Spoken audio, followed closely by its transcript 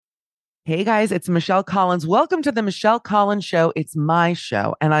Hey guys, it's Michelle Collins. Welcome to the Michelle Collins Show. It's my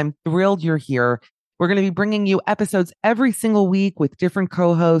show, and I'm thrilled you're here. We're going to be bringing you episodes every single week with different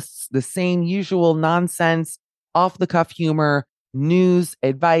co-hosts, the same usual nonsense, off-the-cuff humor, news,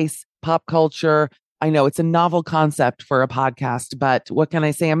 advice, pop culture. I know it's a novel concept for a podcast, but what can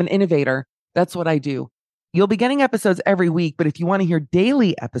I say? I'm an innovator. That's what I do. You'll be getting episodes every week, but if you want to hear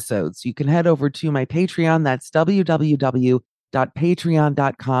daily episodes, you can head over to my Patreon. That's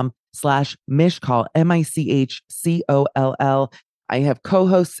www.patreon.com/Michcoll, Michcoll. I have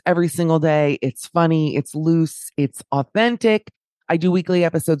co-hosts every single day. It's funny, it's loose, it's authentic. I do weekly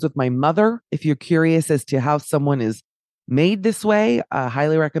episodes with my mother. If you're curious as to how someone is made this way, I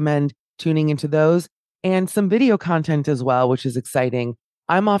highly recommend tuning into those, and some video content as well, which is exciting.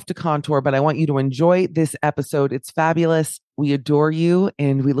 I'm off to Contour, but I want you to enjoy this episode. It's fabulous. We adore you,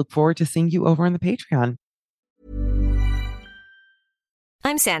 and we look forward to seeing you over on the Patreon.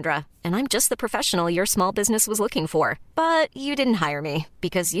 I'm Sandra, and I'm just the professional your small business was looking for. But you didn't hire me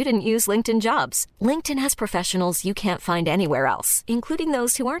because you didn't use LinkedIn Jobs. LinkedIn has professionals you can't find anywhere else, including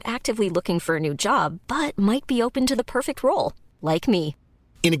those who aren't actively looking for a new job, but might be open to the perfect role, like me.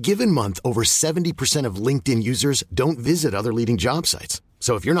 In a given month, over 70% of LinkedIn users don't visit other leading job sites.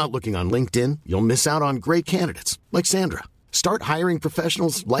 So if you're not looking on LinkedIn, you'll miss out on great candidates like Sandra. Start hiring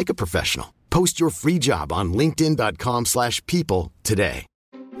professionals like a professional. Post your free job on linkedin.com/people today.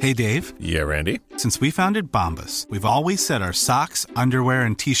 Hey, Dave. Yeah, Randy. Since we founded Bombas, we've always said our socks, underwear,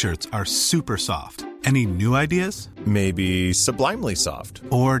 and T-shirts are super soft. Any new ideas? Maybe sublimely soft.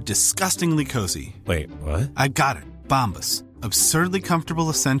 Or disgustingly cozy. Wait, what? I got it. Bombas. Absurdly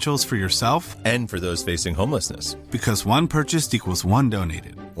comfortable essentials for yourself and for those facing homelessness. Because one purchased equals one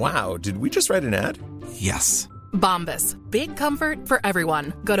donated. Wow, did we just write an ad? Yes. Bombas. Big comfort for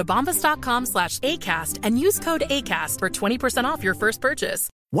everyone. Go to bombas.com/ACAST and use code ACAST for 20% off your first purchase.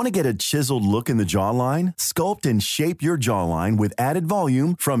 Want to get a chiseled look in the jawline? Sculpt and shape your jawline with added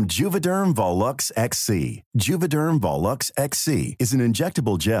volume from Juvederm Volux XC. Juvederm Volux XC is an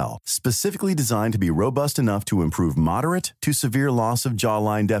injectable gel specifically designed to be robust enough to improve moderate to severe loss of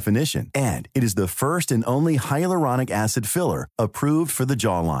jawline definition. And it is the first and only hyaluronic acid filler approved for the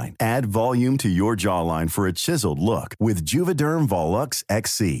jawline. Add volume to your jawline for a chiseled look with Juvederm Volux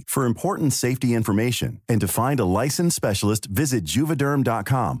XC. For important safety information and to find a licensed specialist, visit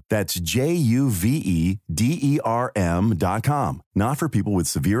Juvederm.com. That's Juvederm.com. Not for people with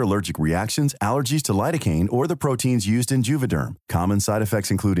severe allergic reactions, allergies to lidocaine, or the proteins used in Juvederm. Common side effects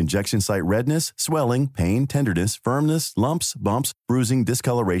include injection site redness, swelling, pain, tenderness, firmness, lumps, bumps, bruising,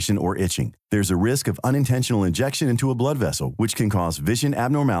 discoloration, or itching. There's a risk of unintentional injection into a blood vessel, which can cause vision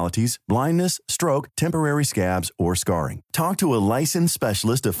abnormalities, blindness, stroke, temporary scabs, or scarring. Talk to a licensed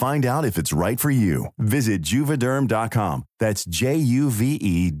specialist to find out if it's right for you. Visit Juvederm.com. That's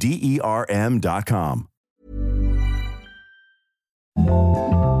Juvederm.com.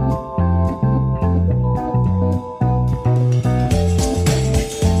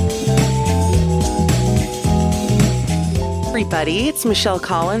 Everybody, it's Michelle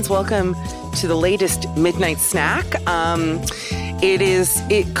Collins. Welcome to the latest Midnight Snack.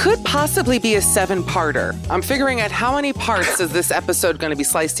 It could possibly be a 7-parter. I'm figuring out how many parts is this episode going to be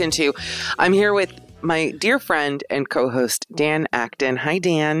sliced into. I'm here with my dear friend and co-host, Dan Acton. Hi,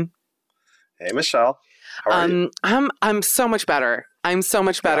 Dan. Hey, Michelle. How are you? I'm so much better. I'm so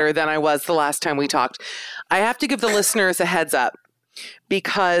much better than I was the last time we talked. I have to give the listeners a heads up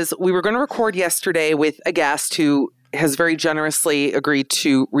because we were going to record yesterday with a guest who has very generously agreed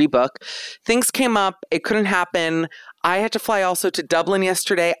to rebook. Things came up. It couldn't happen. I had to fly also to Dublin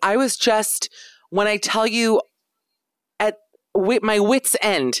yesterday. I was just, when I tell you, at my wit's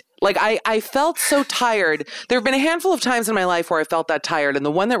end. Like, I felt so tired. There have been a handful of times in my life where I felt that tired. And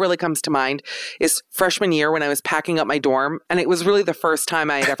the one that really comes to mind is freshman year when I was packing up my dorm. And it was really the first time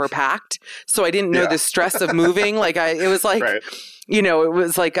I had ever packed. So I didn't know the stress of moving. It was like... Right. You know, it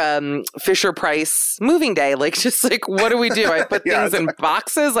was like Fisher Price moving day. Like, just like, what do we do? I put things in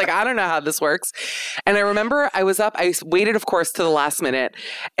boxes. Like, I don't know how this works. And I remember I was up. I waited, of course, to the last minute.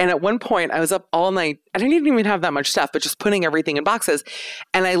 And at one point, I was up all night. I didn't even have that much stuff, but just putting everything in boxes.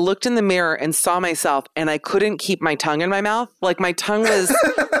 And I looked in the mirror and saw myself, and I couldn't keep my tongue in my mouth. Like, my tongue was...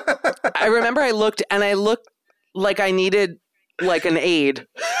 I remember I looked like I needed like an aide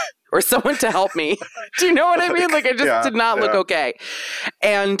or someone to help me. Do you know what I mean? Like, I just did not look okay.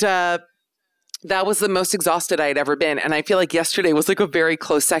 And that was the most exhausted I had ever been. And I feel like yesterday was like a very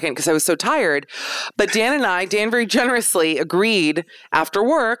close second because I was so tired. But Dan very generously agreed after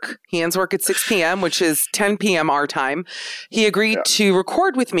work. He ends work at 6 p.m., which is 10 p.m. our time. He agreed to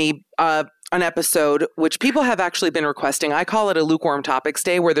record with me an episode, which people have actually been requesting. I call it a lukewarm topics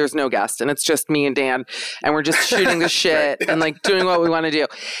day where there's no guest and it's just me and Dan and we're just shooting the shit and like doing what we want to do.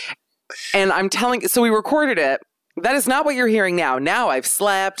 And I'm telling, so we recorded it. That is not what you're hearing now. Now I've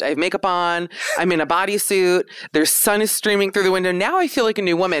slept, I have makeup on, I'm in a bodysuit, there's sun is streaming through the window. Now I feel like a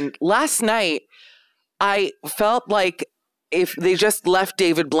new woman. Last night, I felt like if they just left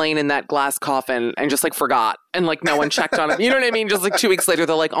David Blaine in that glass coffin and just like forgot and like no one checked on him. You know what I mean? Just like 2 weeks later,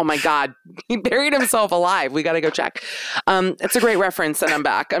 they're like, oh my God, he buried himself alive. We got to go check. It's a great reference and I'm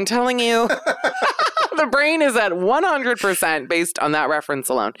back. I'm telling you, the brain is at 100% based on that reference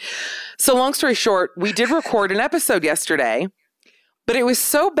alone. So long story short, we did record an episode yesterday, but it was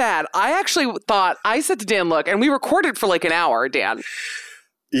so bad. I actually thought, I said to Dan, look, and we recorded for like an hour, Dan.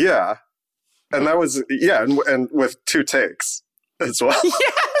 Yeah. And that was, and with 2 takes as well.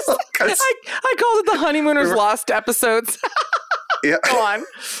 Yes! I called it the Honeymooners Lost episodes. Yeah. Go on.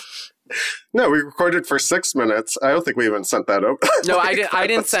 No, we recorded for 6 minutes. I don't think we even sent that over. No, I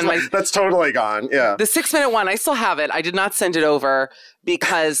didn't send my... That's totally gone, yeah. The 6-minute one, I still have it. I did not send it over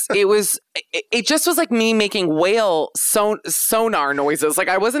because it just was like me making whale sonar noises. Like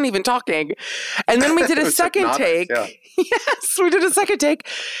I wasn't even talking. And then we did a second take. Yeah. Yes, we did a second take.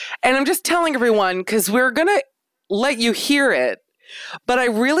 And I'm just telling everyone, because we're going to let you hear it. But I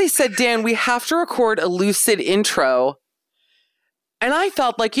really said, Dan, we have to record a lucid intro. And I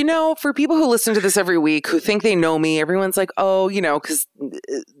felt like, for people who listen to this every week, who think they know me, everyone's like, oh, because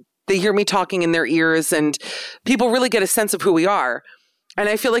they hear me talking in their ears and people really get a sense of who we are. And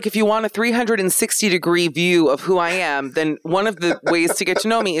I feel like if you want a 360-degree view of who I am, then one of the ways to get to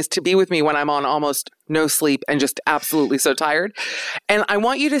know me is to be with me when I'm on almost no sleep and just absolutely so tired. And I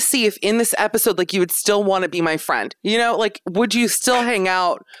want you to see if in this episode, like you would still want to be my friend. Would you still hang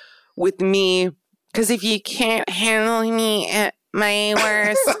out with me? Because if you can't handle me at my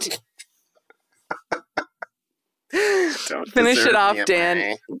worst. Finish it off,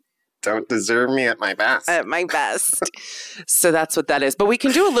 Dan. Don't deserve me at my best. At my best. So that's what that is. But we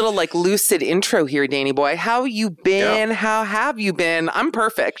can do a little like lucid intro here, Danny boy. How you been? Yep. How have you been? I'm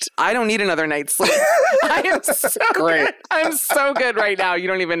perfect. I don't need another night's sleep. I am so great. Good. I'm so good right now. You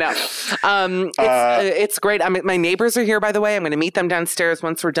don't even know. It's great. My neighbors are here, by the way. I'm going to meet them downstairs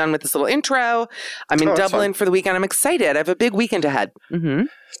once we're done with this little intro. I'm in Dublin for the weekend. I'm excited. I have a big weekend ahead. Mm-hmm.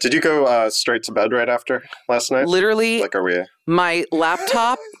 Did you go straight to bed right after last night? Literally, like, are we? My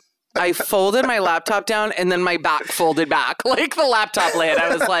laptop. I folded my laptop down and then my back folded back like the laptop lid.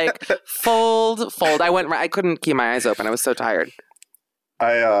 I was like, fold. I couldn't keep my eyes open. I was so tired.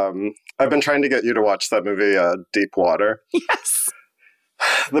 I've been trying to get you to watch that movie, Deep Water. Yes.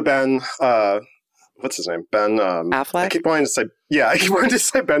 The Ben, what's his name? Ben Affleck? I keep wanting to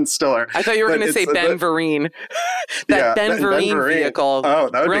say Ben Stiller. I thought you were going to say Ben Vereen. Ben Vereen vehicle. Oh,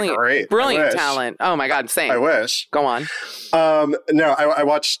 that would be great. Brilliant talent. Oh my God, same. I wish. Go on. No, I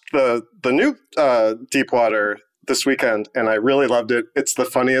watched the new Deep Water this weekend and I really loved it. It's the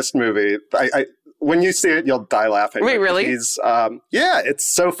funniest movie. I when you see it, you'll die laughing. Wait, really? He's it's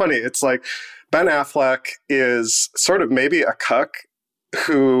so funny. It's like Ben Affleck is sort of maybe a cuck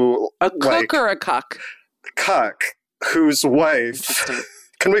who or a cuck? Cuck, whose wife,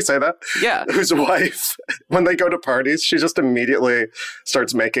 can we say that? Yeah. Whose wife, when they go to parties, she just immediately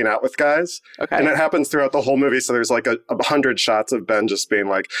starts making out with guys. Okay. And it happens throughout the whole movie. So there's like 100 shots of Ben just being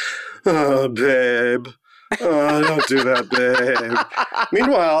like, oh, babe. Oh, don't do that, babe.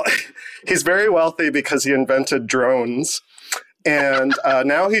 Meanwhile, he's very wealthy because he invented drones. And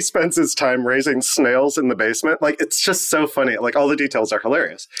now he spends his time raising snails in the basement. Like, it's just so funny. Like, all the details are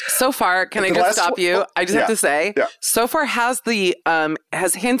hilarious. So far, can I just stop you? I just have to say, so far has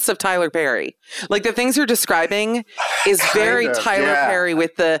hints of Tyler Perry. Like, the things you're describing is very Tyler Perry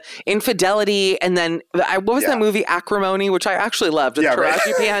with the infidelity. And then, what was that movie, Acrimony, which I actually loved with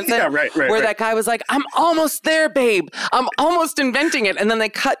Taraji P. Henson? Where that guy was like, I'm almost there, babe. I'm almost inventing it. And then they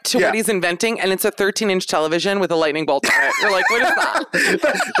cut to what he's inventing, and it's a 13-inch television with a lightning bolt on it. You're like, what is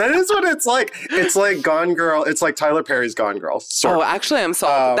that? That is what it's like. It's like Gone Girl. It's like Tyler Perry's Gone Girl. Sort of. Actually, I'm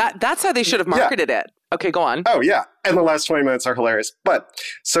sold. That's how they should have marketed it. Okay, go on. Oh, yeah. And the last 20 minutes are hilarious. But,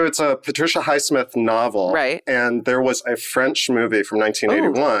 so it's a Patricia Highsmith novel. Right. And there was a French movie from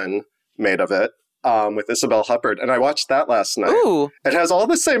 1981 made of it with Isabelle Huppert. And I watched that last night. Ooh. It has all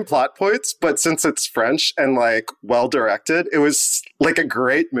the same plot points, but since it's French and, like, well-directed, it was, like, a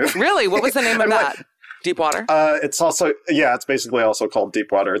great movie. Really? What was the name of that? Like, Deep Water? It's also, it's basically also called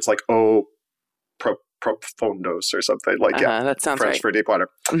Deep Water. It's like Profundos or something. Like, that sounds French right. for deep water.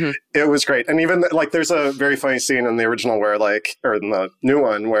 It was great. And even, like, there's a very funny scene in the original where, like, or in the new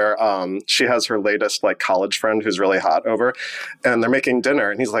one where she has her latest, like, college friend who's really hot over, and they're making dinner,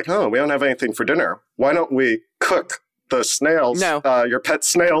 and he's like, oh, we don't have anything for dinner. Why don't we cook the snails, your pet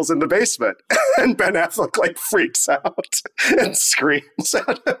snails in the basement? And Ben Affleck, like, freaks out and screams at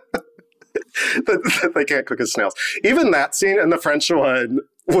him that they can't cook his snails. Even that scene in the French one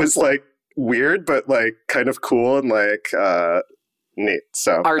was, like, weird, but, like, kind of cool and, like, neat.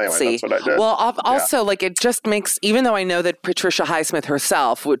 So artsy. Anyway, that's what I did. Well, also, like, it just makes, even though I know that Patricia Highsmith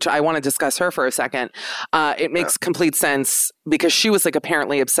herself, which I want to discuss her for a second, it makes complete sense because she was, like,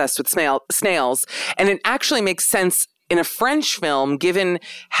 apparently obsessed with snails. And it actually makes sense in a French film, given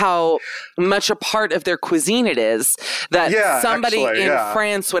how much a part of their cuisine it is, that somebody in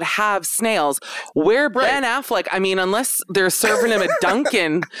France would have snails. Where Ben Affleck, I mean, unless they're serving him at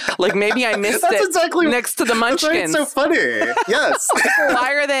Dunkin', like maybe I missed it exactly, next to the Munchkins. That's why it's so funny. Yes.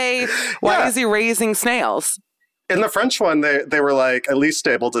 Why is he raising snails? In the French one, they were, like, at least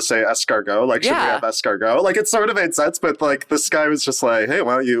able to say escargot. Like, should we have escargot? Like, it sort of made sense, but, like, this guy was just like, hey,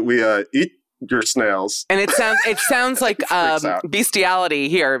 why don't we eat your snails? And it sounds like bestiality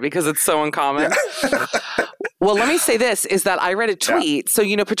here because it's so uncommon. Yeah. Well, let me say this, is that I read a tweet. So,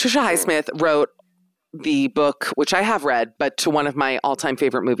 Patricia Highsmith wrote the book, which I have read, but to one of my all-time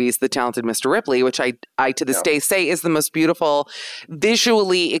favorite movies, The Talented Mr. Ripley, which I to this day say is the most beautiful,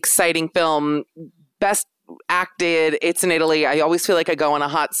 visually exciting film, best acted. It's in Italy. I always feel like I go on a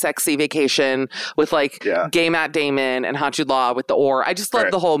hot, sexy vacation with, like, gay Matt Damon and hot Jude Law with the oar. I just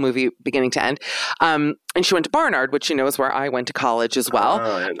love the whole movie beginning to end. And she went to Barnard, which is where I went to college as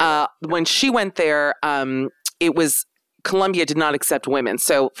well. When she went there, it was Columbia did not accept women.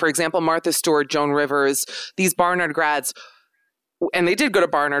 So, for example, Martha Stewart, Joan Rivers, these Barnard grads, and they did go to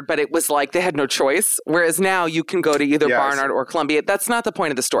Barnard, but it was like they had no choice. Whereas now you can go to either Barnard or Columbia. That's not the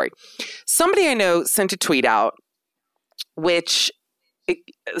point of the story. Somebody I know sent a tweet out, which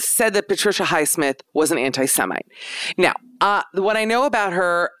said that Patricia Highsmith was an anti-Semite. Now, what I know about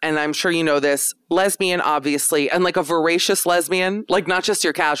her, and I'm sure you know this, lesbian, obviously, and like a voracious lesbian, like not just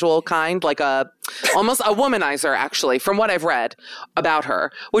your casual kind, like almost a womanizer, actually, from what I've read about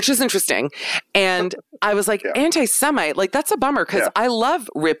her, which is interesting. And I was like, anti-Semite, like that's a bummer because I love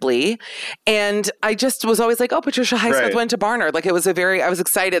Ripley. And I just was always like, oh, Patricia Highsmith went to Barnard. Like I was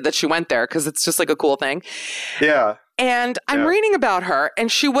excited that she went there because it's just like a cool thing. Yeah. And I'm reading about her,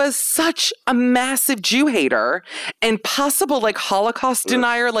 and she was such a massive Jew hater and possible like Holocaust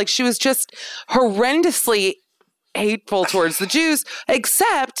denier. Like she was just horrendously hateful towards the Jews,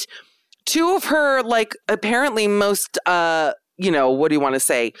 except two of her like apparently most, what do you want to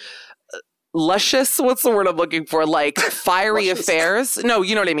say? Luscious, what's the word I'm looking for? Like fiery affairs? No,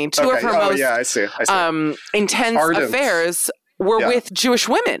 you know what I mean. Two of her most I see. intense affairs were with Jewish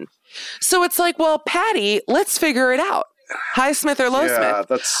women. So it's like, well, Patty, let's figure it out. Highsmith or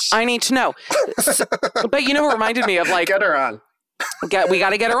Lowsmith? I need to know. But you know what reminded me of? Like, get her on. We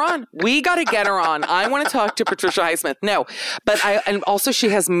got to get her on. We got to get her on. I want to talk to Patricia Highsmith. No, but and also she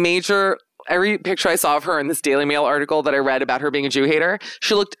has major. Every picture I saw of her in this Daily Mail article that I read about her being a Jew hater,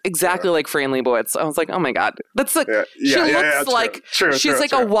 she looked exactly like Fran Lebowitz. I was like, oh my God. That's like, she looks like, she's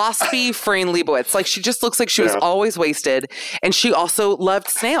like a waspy Fran Lebowitz. Like she just looks like she was always wasted. And she also loved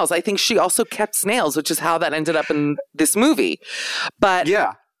snails. I think she also kept snails, which is how that ended up in this movie. But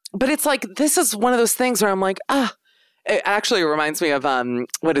it's like, this is one of those things where I'm like, it actually reminds me of,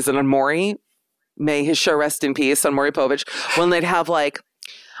 what is it, on Maury? May his show rest in peace, on Maury Povich, when they'd have like,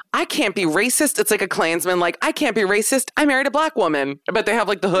 I can't be racist. It's like a Klansman, like, I can't be racist. I married a black woman. But they have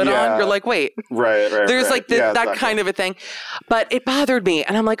like the hood on. You're like, wait. Right. There's like that kind of a thing. But it bothered me.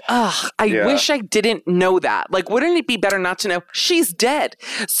 And I'm like, I wish I didn't know that. Like, wouldn't it be better not to know? She's dead.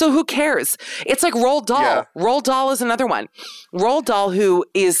 So who cares? It's like Roald Dahl. Yeah. Roald Dahl is another one. Roald Dahl, who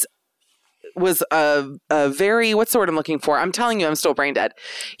was a very, what's the word I'm looking for? I'm telling you, I'm still brain dead.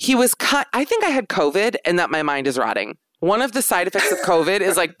 He was I think I had COVID and that my mind is rotting. One of the side effects of COVID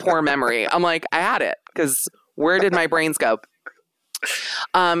is like poor memory. I'm like, I had it because where did my brains go?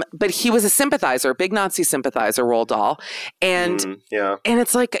 But he was a sympathizer, big Nazi sympathizer, Roald Dahl. And and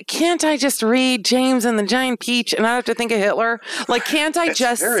it's like, can't I just read James and the Giant Peach and I have to think of Hitler? Like, can't I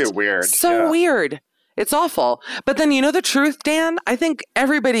just? Very weird. So weird. It's awful. But then, you know the truth, Dan? I think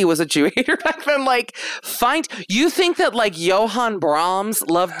everybody was a Jew hater back then. Like, you think that, like, Johann Brahms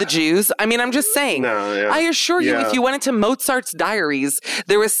loved the Jews? I mean, I'm just saying. No, I assure you, if you went into Mozart's diaries,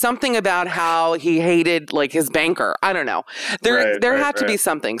 there was something about how he hated, like, his banker. I don't know. There had to be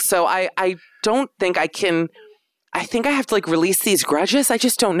something. So I don't think I can. I think I have to, like, release these grudges. I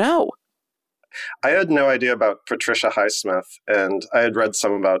just don't know. I had no idea about Patricia Highsmith, and I had read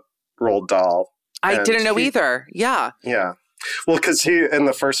some about Roald Dahl. I didn't know either. Yeah. Yeah. Well, because he, in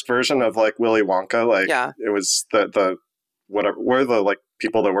the first version of like Willy Wonka, like it was the whatever, were the like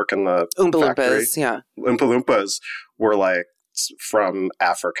people that work in the Oompa factory. Loompas, yeah. Oompa Loompas were like from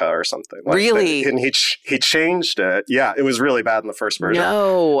Africa or something. Like really? And he changed it. Yeah, it was really bad in the first version.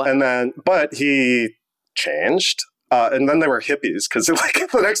 No. And then, but he changed. And then they were hippies because like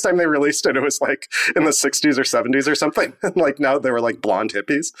the next time they released it, it was like in the 60s or 70s or something. And like now they were like blonde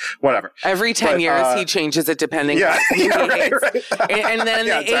hippies, whatever. Every 10 years he changes it depending on who he hates. Right. And then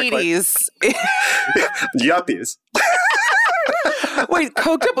in the 80s. Yuppies. Wait,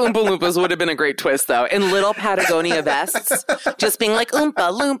 coked up Oompa Loompas would have been a great twist, though. In little Patagonia vests, just being like,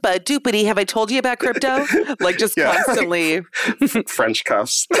 Oompa Loompa doopity, have I told you about crypto? Like, just constantly. French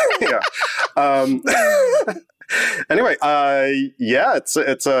cuffs. Yeah. Anyway, it's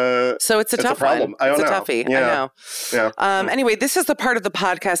a tough problem. One. I don't it's know. a toughie. Yeah. I know. Yeah. Anyway, this is the part of the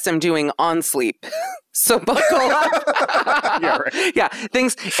podcast I'm doing on sleep. So buckle up. Yeah, right. Yeah,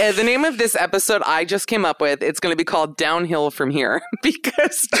 thanks. The name of this episode I just came up with, it's going to be called Downhill From Here.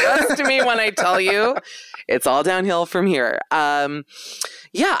 Because trust me when I tell you, it's all downhill from here.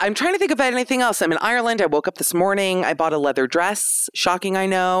 Yeah, I'm trying to think about anything else. I'm in Ireland. I woke up this morning. I bought a leather dress. Shocking, I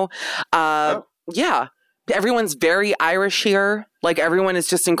know. Yeah. Everyone's very Irish here. Like, everyone is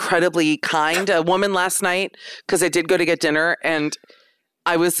just incredibly kind. A woman last night, because I did go to get dinner, and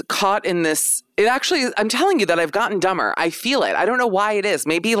I was caught in this. It actually, I'm telling you that I've gotten dumber. I feel it. I don't know why it is.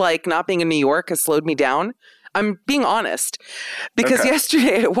 Maybe, like, not being in New York has slowed me down. I'm being honest. Because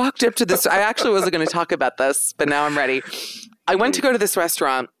yesterday I walked up to this. I actually wasn't going to talk about this, but now I'm ready. I went to go to this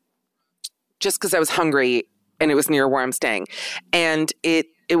restaurant just because I was hungry, and it was near where I'm staying. And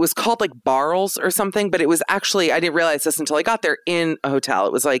it was called like Barrels or something, but it was actually, I didn't realize this until I got there, in a hotel.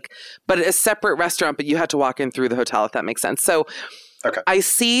 It was like, but a separate restaurant, but you had to walk in through the hotel, if that makes sense. So I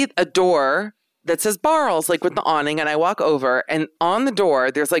see a door that says Barrels, like with the awning, and I walk over, and on the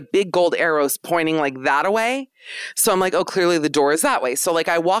door, there's like big gold arrows pointing like that away. So I'm like, oh, clearly the door is that way. So like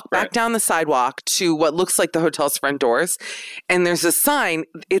I walk back down the sidewalk to what looks like the hotel's front doors, and there's a sign.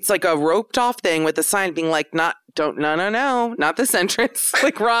 It's like a roped off thing with a sign being like, no, not this entrance,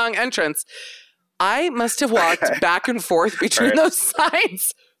 like wrong entrance. I must have walked back and forth between those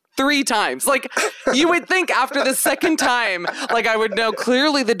signs 3 times. Like, you would think after the second time, like I would know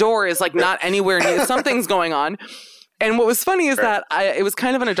clearly the door is like not anywhere near, something's going on. And what was funny is that it was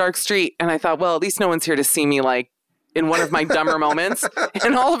kind of on a dark street, and I thought, well, at least no one's here to see me like in one of my dumber moments.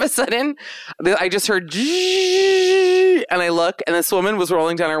 And all of a sudden, I just heard, and I look, and this woman was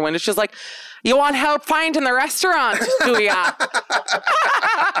rolling down her window. She's like, "You want help finding the restaurant, do ya?"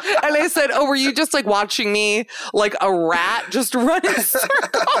 And I said, "Oh, were you just like watching me like a rat just run in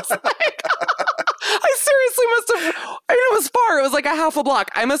circles?" Like, I seriously must have, I mean, it was far. It was like a half a block.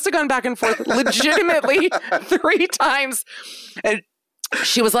 I must have gone back and forth legitimately 3 times. And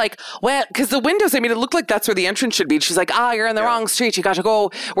she was like, well, because the windows, I mean, it looked like that's where the entrance should be. She's like, you're in the wrong street. You got to go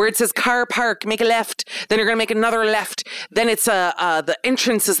where it says car park, make a left. Then you're going to make another left. Then it's the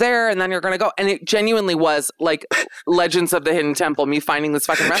entrance is there, and then you're going to go. And it genuinely was like Legends of the Hidden Temple, me finding this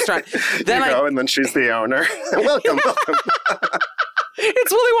fucking restaurant. Then you go, and then she's the owner. Welcome.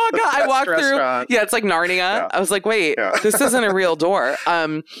 It's Willy Wonka. I walked restaurant. through. Yeah, it's like Narnia. Yeah. I was like, wait, this isn't a real door.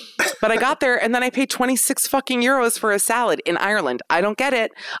 But I got there, and then I paid 26 fucking euros for a salad in Ireland. I don't get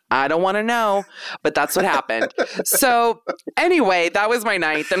it. I don't want to know, but that's what happened. So anyway, that was my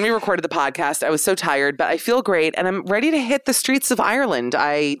night. Then we recorded the podcast. I was so tired, but I feel great, and I'm ready to hit the streets of Ireland.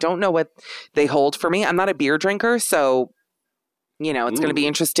 I don't know what they hold for me. I'm not a beer drinker, so you know, it's going to be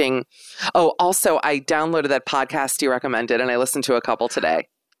interesting. Oh, also, I downloaded that podcast you recommended, and I listened to a couple today.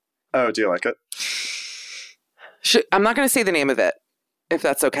 Oh, do you like it? I'm not going to say the name of it, if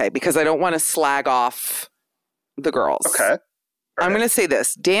that's okay, because I don't want to slag off the girls. Okay. I'm going to say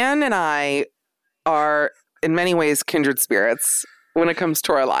this. Dan and I are, in many ways, kindred spirits when it comes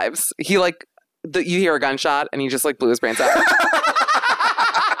to our lives. He, like, you hear a gunshot, and he just, like, blew his brains out.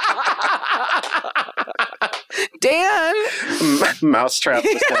 Dan! Mousetrap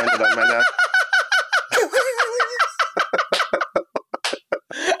just landed on my neck. It's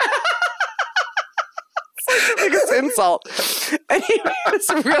like the biggest insult. Anyway, it's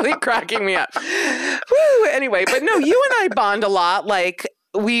really cracking me up. Woo, anyway, but no, you and I bond a lot. Like,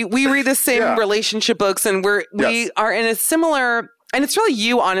 we read the same relationship books, and we are in a similar, and it's really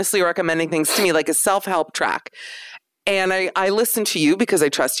you honestly recommending things to me, like a self-help track. And I listen to you because I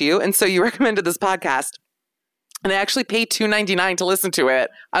trust you. And so you recommended this podcast. And I actually paid $2.99 to listen to it.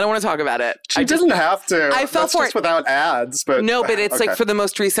 I don't want to talk about it. She didn't have to. I fell for just it without ads, but no, but it's like for the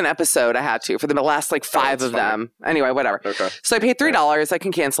most recent episode, I had to for the last like 5 of them. Anyway, whatever. Okay. So I paid $3. I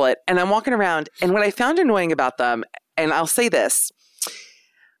can cancel it, and I'm walking around. And what I found annoying about them, and I'll say this,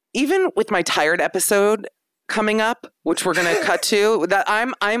 even with my tired episode coming up, which we're going to cut to, that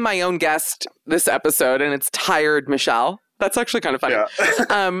I'm my own guest this episode, and it's Tired Michelle. That's actually kind of funny.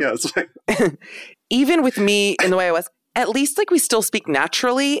 Yeah. Even with me in the way I was, at least like we still speak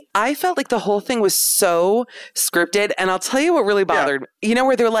naturally. I felt like the whole thing was so scripted. And I'll tell you what really bothered me. You know,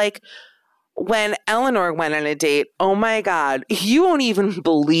 where they're like, when Eleanor went on a date, oh my God, you won't even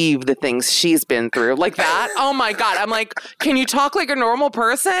believe the things she's been through. Like that. Oh my God. I'm like, can you talk like a normal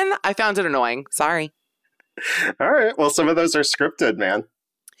person? I found it annoying. Sorry. All right. Well, some of those are scripted, man.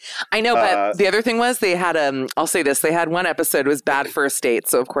 I know, but the other thing was they had, I'll say this, they had one episode, it was Bad First Date.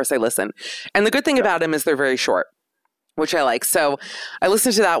 So of course I listened. And the good thing about them is they're very short, which I like. So I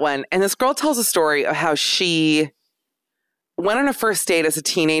listened to that one. And this girl tells a story of how she went on a first date as a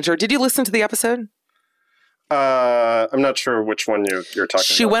teenager. Did you listen to the episode? I'm not sure which one you're talking about.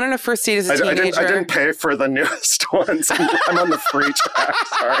 She went on a first date as a teenager. I didn't pay for the newest ones. I'm on the free track.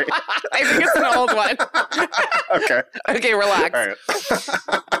 Sorry. I think it's an old one. Okay. Okay, relax. All right.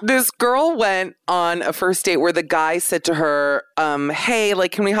 This girl went on a first date where the guy said to her, hey,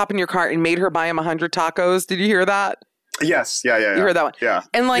 like, can we hop in your car? And made her buy him 100 tacos. Did you hear that? Yes. Yeah. You heard that one? Yeah.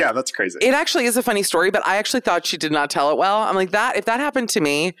 And like, yeah, that's crazy. It actually is a funny story, but I actually thought she did not tell it well. I'm like, if that happened to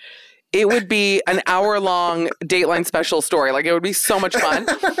me, it would be an hour-long Dateline special story. Like, it would be so much fun.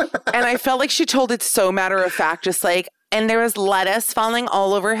 And I felt like she told it so matter-of-fact, just like, and there was lettuce falling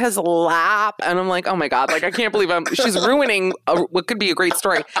all over his lap. And I'm like, oh my God, like, I can't believe she's ruining what could be a great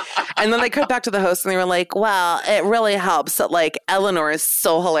story. And then they cut back to the host and they were like, well, it really helps that, like, Eleanor is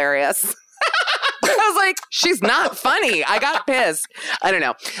so hilarious. I was like, she's not funny. I got pissed. I don't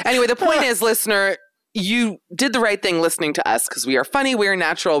know. Anyway, the point is, listener, you did the right thing listening to us because we are funny, we are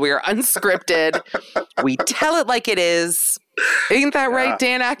natural, we are unscripted. We tell it like it is. Ain't that right,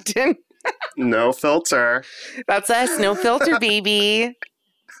 Dan Acton? No filter. That's us. No filter, baby.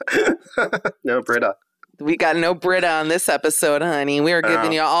 No Brita. We got no Brita on this episode, honey. We are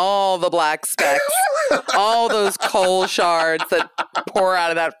giving you all the black specks, all those coal shards that pour out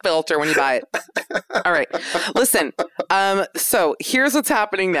of that filter when you buy it. All right. Listen, so here's what's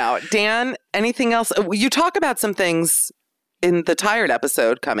happening now. Dan, anything else? You talk about some things in the Tired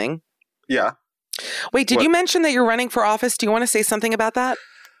episode coming. Yeah. Wait, did you mention that you're running for office? Do you want to say something about that?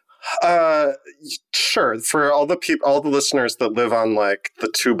 Sure. For all the listeners that live on like the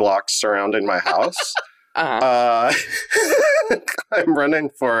 2 blocks surrounding my house, I'm running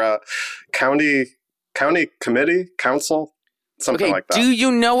for a county committee, council, something like that. Do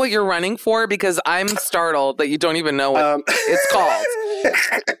you know what you're running for? Because I'm startled that you don't even know what it's called.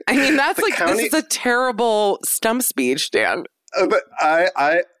 I mean, that's like, this is a terrible stump speech, Dan. But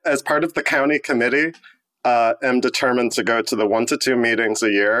I, as part of the county committee, am determined to go to the 1 to 2 meetings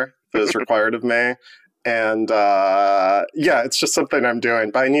a year that is required of me. And it's just something I'm doing.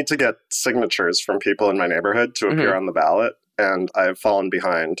 But I need to get signatures from people in my neighborhood to appear on the ballot. And I've fallen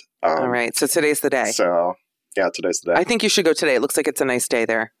behind. All right. So today's the day. So, yeah, today's the day. I think you should go today. It looks like it's a nice day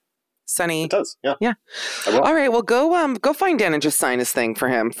there. Sunny. It does, yeah. Yeah. I will. All right. Well, go find Dan and just sign his thing for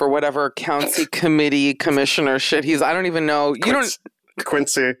him for whatever county committee commissioner shit he's. I don't even know.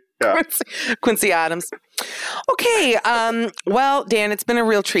 Quincy. Yeah. Quincy Adams. Okay. Well, Dan, it's been a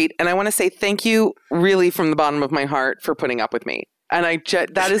real treat. And I want to say thank you really from the bottom of my heart for putting up with me. And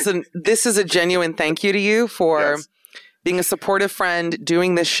this is a genuine thank you to you for being a supportive friend,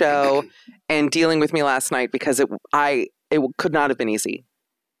 doing this show and dealing with me last night because it could not have been easy.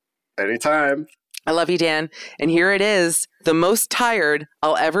 Anytime. I love you, Dan. And here it is, the most tired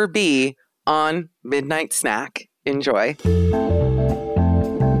I'll ever be on Midnight Snack. Enjoy.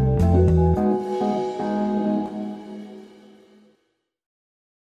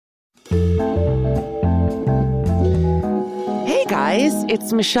 Hey guys,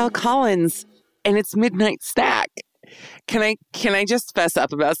 it's Michelle Collins and it's Midnight Snack. Can I just fess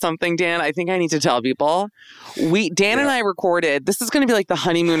up about something, Dan? I think I need to tell people. Dan and I recorded, this is going to be like the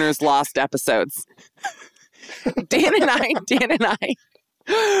Honeymooners Lost episodes. Dan and I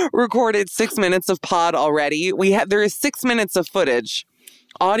recorded 6 minutes of pod already. There is 6 minutes of footage,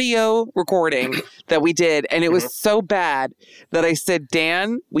 audio recording that we did. And it was so bad that I said,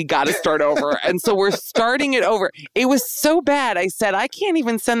 Dan, we got to start over. And so we're starting it over. It was so bad. I said, I can't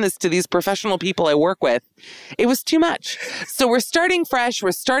even send this to these professional people I work with. It was too much. So we're starting fresh.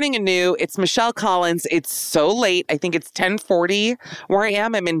 We're starting anew. It's Michelle Collins. It's so late. I think it's 10:40 where I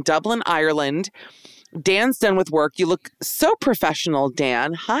am. I'm in Dublin, Ireland. Dan's done with work. You look so professional,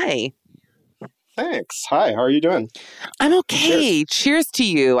 Dan. Hi. Thanks. Hi, how are you doing? I'm okay. Cheers to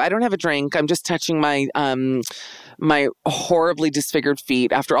you. I don't have a drink. I'm just touching my my horribly disfigured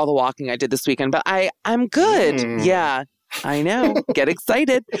feet after all the walking I did this weekend. But I'm good. Yeah, I know. Get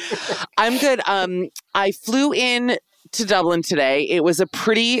excited. I'm good. I flew in to Dublin today. It was a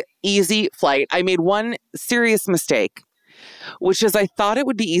pretty easy flight. I made one serious mistake, which is I thought it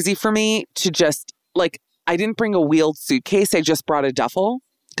would be easy for me to just, like, I didn't bring a wheeled suitcase. I just brought a duffel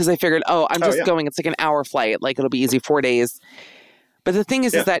because I figured, I'm just going. It's like an hour flight. Like, it'll be easy 4 days. But the thing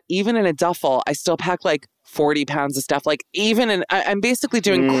is that even in a duffel, I still pack like 40 pounds of stuff. Like, I'm basically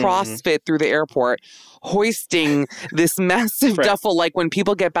doing CrossFit through the airport, hoisting this massive duffel. Like when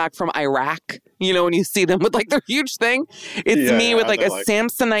people get back from Iraq, you know, when you see them with like their huge thing, it's me with like a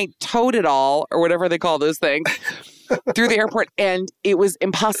Samsonite tote-it-all or whatever they call those things through the airport. And it was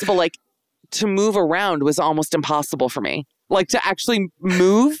impossible. Like, to move around was almost impossible for me. Like, to actually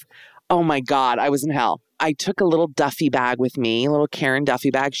move, oh my God, I was in hell. I took a little Duffy bag with me, a little Karen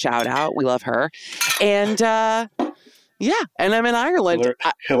Duffy bag, shout out. We love her. And and I'm in Ireland.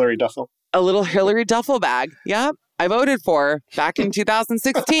 Hillary Duffel. A little Hillary Duffel bag. Yep. I voted for her back in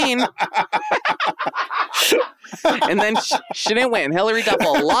 2016. And then she didn't win. Hillary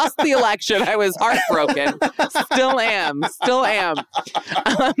Duffel lost the election. I was heartbroken. Still am.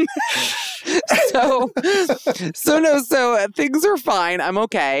 So things are fine. I'm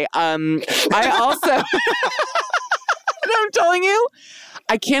okay. I also, I'm telling you,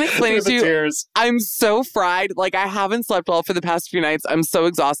 I can't explain it to you. Tears. I'm so fried. Like, I haven't slept well for the past few nights. I'm so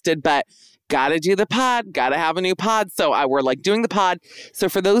exhausted, but gotta do the pod, gotta have a new pod. So we're like doing the pod. So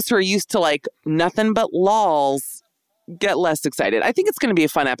for those who are used to like nothing but lols, get less excited. I think it's going to be a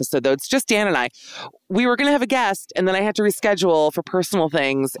fun episode though. It's just Dan and I. We were going to have a guest and then I had to reschedule for personal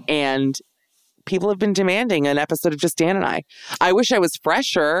things, and people have been demanding an episode of just Dan and I. I wish I was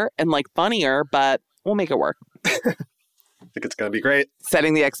fresher and like funnier, but we'll make it work. I think it's going to be great.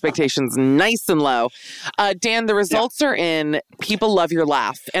 Setting the expectations nice and low. Dan, the results are in. People love your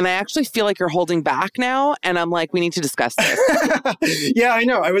laugh. And I actually feel like you're holding back now. And I'm like, we need to discuss this. Yeah, I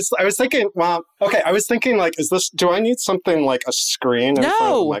know. I was thinking, well, okay. I was thinking like, do I need something like a screen in front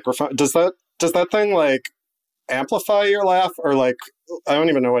of the microphone? Does that thing like amplify your laugh, or like, I don't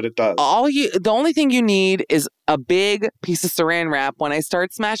even know what it does. The only thing you need is a big piece of saran wrap when I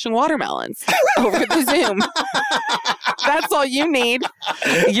start smashing watermelons over the Zoom. That's all you need.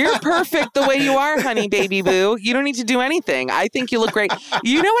 You're perfect the way you are, honey, baby boo. You don't need to do anything. I think you look great.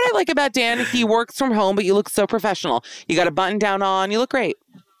 You know what I like about Dan? He works from home, but you look so professional. You got a button down on. You look great.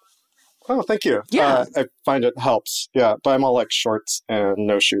 Oh, thank you. Yeah. I find it helps. Yeah. But I'm all like shorts and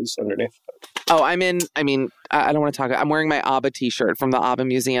no shoes underneath. Oh, I don't want to talk. I'm wearing my ABBA t-shirt from the ABBA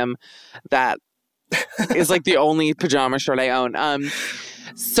Museum. That is like the only pajama shirt I own.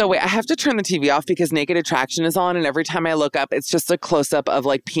 So wait, I have to turn the TV off because Naked Attraction is on, and every time I look up, it's just a close-up of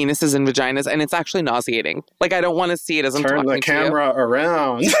like penises and vaginas, and it's actually nauseating. Like, I don't want to see it as I'm talking to you. Turn the camera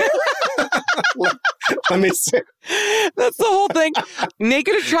around. Let me see. That's the whole thing.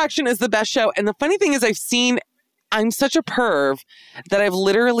 Naked Attraction is the best show. And the funny thing is I'm such a perv that I've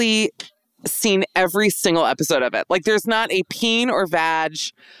literally seen every single episode of it. Like, there's not a peen or vag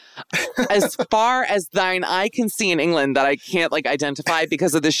as far as thine eye can see in England that I can't like identify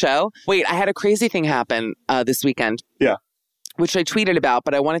because of the show. Wait, I had a crazy thing happen this weekend. Yeah. Which I tweeted about,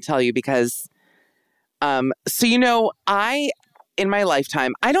 but I want to tell you because, so, you know, in my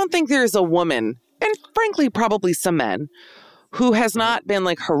lifetime, I don't think there's a woman, and frankly, probably some men, who has not been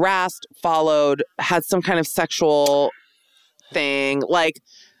like harassed, followed, had some kind of sexual thing. Like,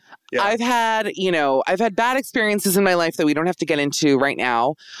 yeah. I've had bad experiences in my life that we don't have to get into right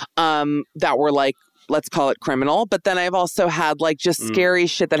now, that were like, let's call it criminal. But then I've also had like just scary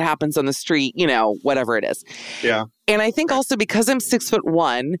shit that happens on the street, you know, whatever it is. Yeah. And I think also because I'm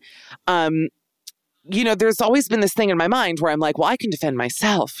 6'1", you know, there's always been this thing in my mind where I'm like, well, I can defend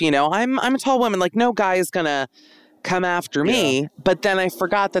myself. You know, I'm a tall woman. Like, no guy is going to come after me. Yeah. But then I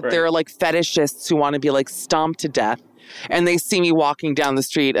forgot that there are like fetishists who want to be like stomped to death. And they see me walking down the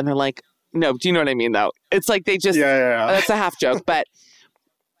street and they're like, no, do you know what I mean, though? It's like they just, that's a half joke. But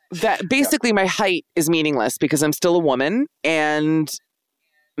that basically my height is meaningless because I'm still a woman and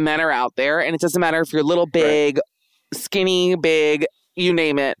men are out there. And it doesn't matter if you're little, big, skinny, big, you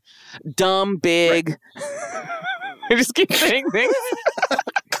name it, dumb, big. I just keep saying things.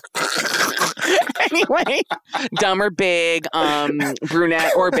 Anyway, dumb or big,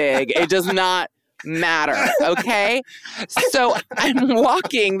 brunette or big. It does not matter, okay? So I'm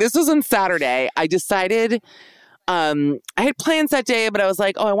walking. This was on Saturday. I decided I had plans that day, but I was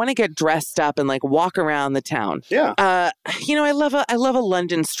like, oh, I want to get dressed up and like walk around the town. Yeah. I love a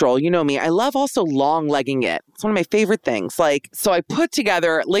London stroll. You know me. I love also long legging it. It's one of my favorite things. Like, so I put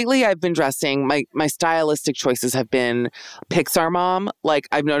together, lately I've been dressing, my stylistic choices have been Pixar mom. Like,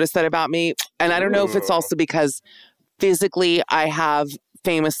 I've noticed that about me. And I don't know if it's also because physically I have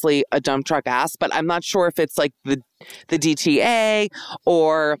famously a dump truck ass, but I'm not sure if it's like the DTA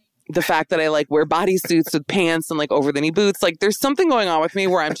or the fact that I like wear bodysuits with pants and like over the knee boots. Like, there's something going on with me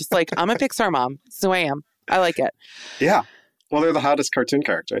where I'm just like, I'm a Pixar mom. So I am. I like it. Yeah. Well, they're the hottest cartoon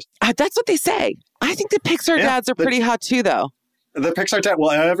characters. That's what they say. I think the Pixar dads are pretty hot too, though. The Pixar dad.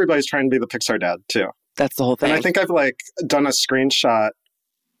 Well, everybody's trying to be the Pixar dad too. That's the whole thing. And I think I've like done a screenshot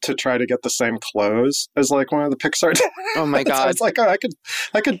to try to get the same clothes as like one of the Pixar dads. Oh my God. So it's like, oh,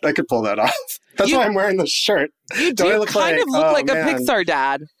 I could pull that off. That's why I'm wearing this shirt. You do kind of look like a Pixar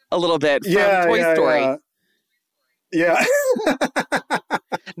dad a little bit from Toy Story. Yeah.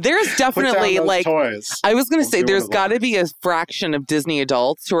 There's definitely like, toys. I was going to say, there's got to be a fraction of Disney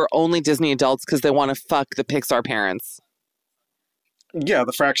adults who are only Disney adults because they want to fuck the Pixar parents. Yeah,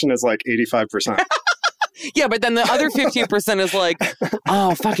 the fraction is like 85%. Yeah, but then the other 15% is like,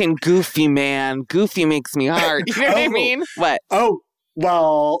 oh, fucking Goofy, man. Goofy makes me hard. You know what I mean? What? Oh,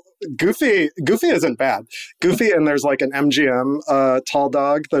 well, Goofy isn't bad. Goofy, and there's like an MGM tall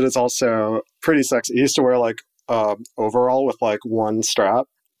dog that is also pretty sexy. He used to wear like overall with like one strap.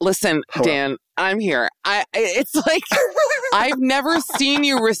 Listen, Dan, I'm here. It's like I've never seen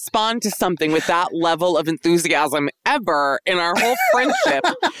you respond to something with that level of enthusiasm ever in our whole friendship.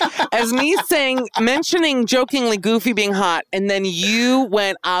 As me mentioning jokingly Goofy being hot, and then you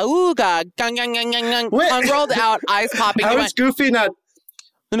went auga, gung, gung, gung, gung, gung, rolled out, eyes popping. How is Goofy not?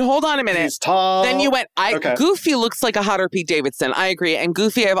 Then hold on a minute. He's tall. Then you went, Goofy looks like a hotter Pete Davidson. I agree. And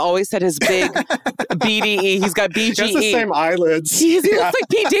Goofy, I've always said his big BDE. He's got BGE. He has the same eyelids. He looks like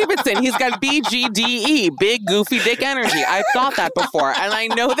Pete Davidson. He's got BGDE, big goofy dick energy. I've thought that before. And I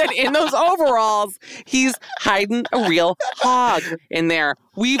know that in those overalls, he's hiding a real hog in there.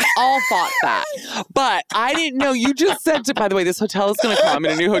 We've all thought that. But I didn't know. You just said by the way, this hotel is going to come. I'm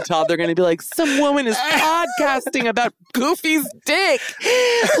in a new hotel. They're going to be like, some woman is podcasting about Goofy's dick.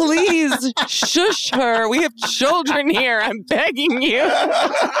 Please shush her. We have children here. I'm begging you.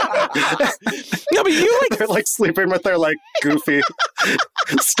 No, but you like... They're like sleeping with their like goofy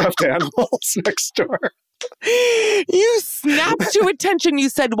stuffed animals next door. You snapped to attention. You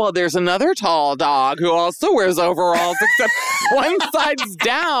said, well, there's another tall dog who also wears overalls, except one side's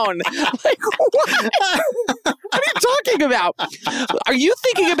down. Like, what? What are you talking about? Are you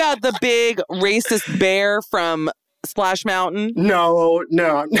thinking about the big racist bear from Splash Mountain? No,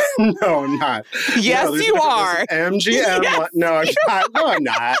 I'm not. Yes, no, you are. MGM. Yes, no, I'm not. No, I'm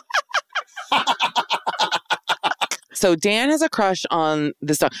not. So Dan has a crush on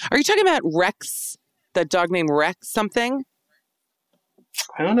this dog. Are you talking about Rex? That dog named Rex something?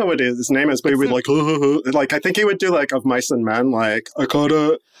 I don't know what his name is, but he would like I think he would do like Of Mice and Men, like I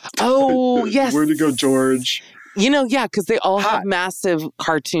coulda. Oh, yes. Where'd you go, George? You know, yeah, because they all have massive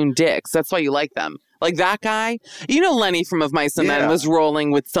cartoon dicks. That's why you like them. Like that guy. You know, Lenny from Of Mice and Men was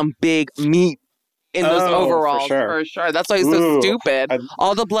rolling with some big meat in those overalls. For sure. That's why he's so stupid.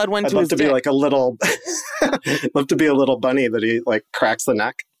 All the blood went to his dick. I'd love to be like a little love to be a little bunny that he like cracks the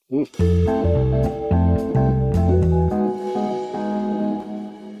neck.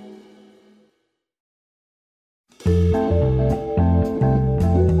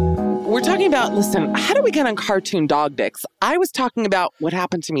 We're talking about, listen, how do we get on cartoon dog dicks? I was talking about what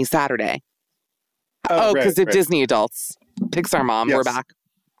happened to me Saturday. Because of Disney adults. Pixar mom, we're back.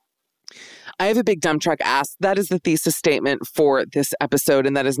 I have a big dump truck ass. That is the thesis statement for this episode,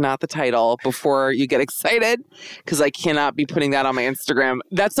 and that is not the title before you get excited, because I cannot be putting that on my Instagram.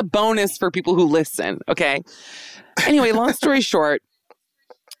 That's a bonus for people who listen, okay? Anyway, long story short,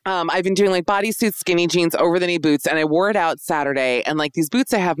 I've been doing like bodysuits, skinny jeans, over the knee boots, and I wore it out Saturday. And like these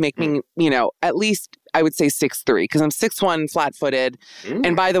boots I have make me, at least I would say 6'3", because I'm 6'1", flat footed.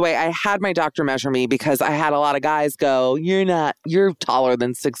 And by the way, I had my doctor measure me because I had a lot of guys go, you're taller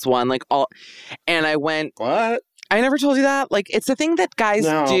than 6'1", like all. And I went, what? I never told you that. Like it's a thing that guys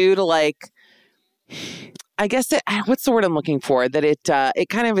do to like. I guess what's the word I'm looking for? That it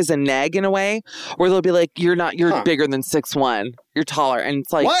kind of is a neg in a way, where they'll be like, you're bigger than 6'1", you're taller. And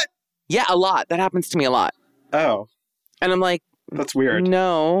it's like, what? Yeah, a lot. That happens to me a lot. Oh. And I'm like, that's weird.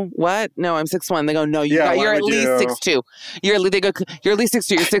 No, what? No, I'm 6'1". They go, no, you're at least 6'2". You're at least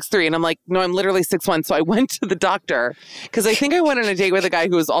 6'2", you're 6'3". And I'm like, no, I'm literally 6'1". So I went to the doctor because I think I went on a date with a guy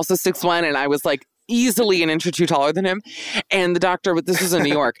who was also 6'1", and I was like, easily an inch or two taller than him. And the doctor, this was in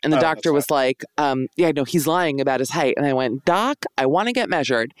New York, and the doctor was like, yeah, no, he's lying about his height. And I went, Doc, I want to get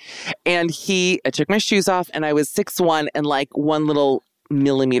measured. And I took my shoes off, and I was 6'1" and like one little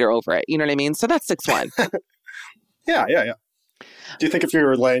millimeter over it. You know what I mean? So that's 6'1". Yeah. Do you think if you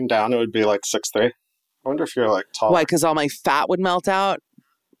were laying down, it would be like 6'3"? I wonder if you're like tall. Why? Because all my fat would melt out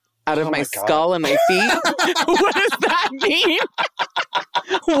of my skull and my feet? What does that mean?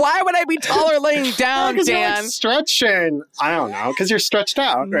 Why would I be taller laying down, Dan? You're like stretching. I don't know. Because you're stretched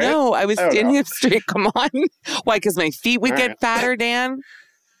out, right? No, I was standing up straight. Come on. Why? Because my feet would get fatter, Dan?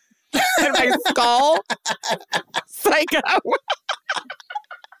 And my skull? Psycho.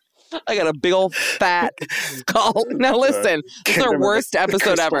 I got a big old fat skull. Now listen, this is our worst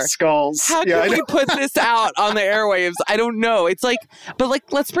episode ever. Skulls. How can we put this out on the airwaves? I don't know. It's like, but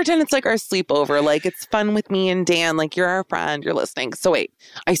like, let's pretend it's like our sleepover. Like it's fun with me and Dan. Like you're our friend. You're listening. So wait,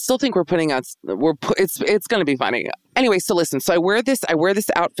 I still think we're putting out. It's going to be funny. Anyway, so listen. So I wear this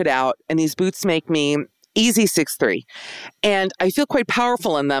outfit out, and these boots make me easy 6'3", and I feel quite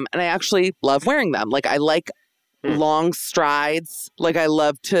powerful in them, and I actually love wearing them. Like I like long strides. Like I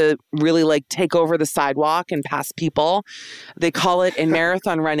love to really like take over the sidewalk and pass people. They call it in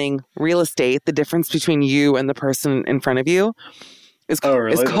marathon running real estate. The difference between you and the person in front of you is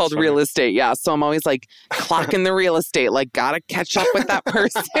called real estate. Yeah. So I'm always like clocking the real estate, like gotta catch up with that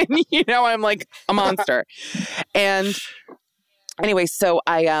person. You know, I'm like a monster. And anyway, so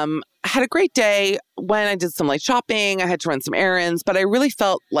I had a great day when I did some like shopping. I had to run some errands, but I really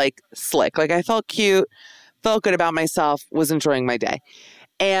felt like slick. Like I felt cute. Felt good about myself, was enjoying my day.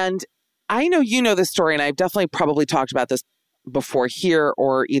 And I know you know this story, and I've definitely probably talked about this before here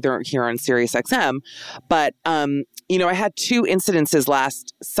or either here on Sirius XM. But, you know, I had 2 incidences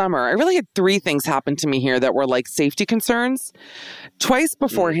last summer. I really had 3 things happen to me here that were like safety concerns. Twice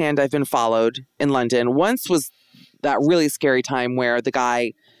beforehand, I've been followed in London. Once was that really scary time where the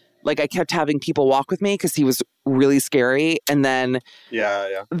guy, like I kept having people walk with me because he was really scary. And then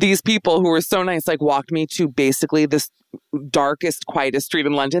these people who were so nice, like walked me to basically this darkest, quietest street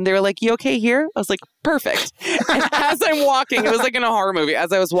in London. They were like, you okay here? I was like, perfect. And as I'm walking, it was like in a horror movie.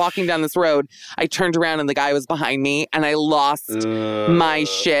 As I was walking down this road, I turned around and the guy was behind me and I lost my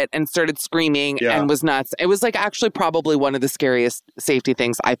shit and started screaming and was nuts. It was like actually probably one of the scariest safety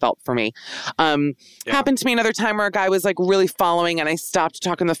things I felt for me. Happened to me another time where a guy was like really following and I stopped to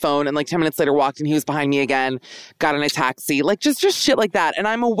talk on the phone and like 10 minutes later walked and he was behind me again, got in a taxi, like just shit like that. And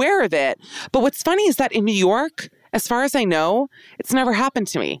I'm aware of it. But what's funny is that in New York, as far as I know, it's never happened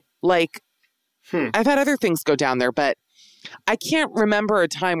to me. Like, I've had other things go down there, but I can't remember a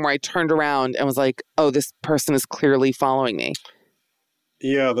time where I turned around and was like, oh, this person is clearly following me.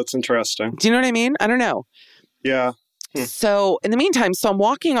 Yeah, that's interesting. Do you know what I mean? I don't know. Yeah. So in the meantime, I'm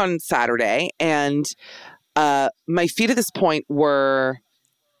walking on Saturday and my feet at this point were,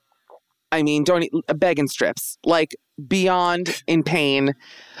 I mean, begging strips, like beyond in pain.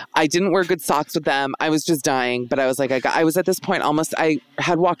 I didn't wear good socks with them. I was just dying. But I was like, I was at this point I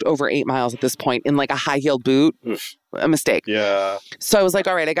had walked over 8 miles at this point in like a high-heeled boot. A mistake. Yeah. So I was like,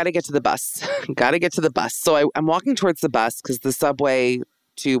 all right, I got to get to the bus. So I'm walking towards the bus because the subway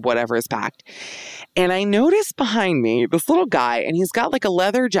tube, whatever, is packed. And I noticed behind me this little guy, and he's got like a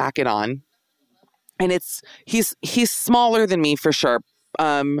leather jacket on. And he's smaller than me for sure.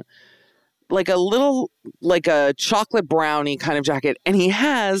 Like a chocolate brownie kind of jacket. And he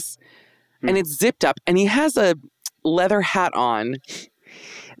has, and it's zipped up, and he has a leather hat on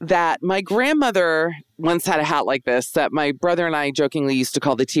that my grandmother once had a hat like this that my brother and I jokingly used to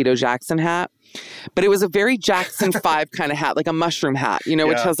call the Tito Jackson hat. But it was a very Jackson 5 kind of hat, like a mushroom hat, you know,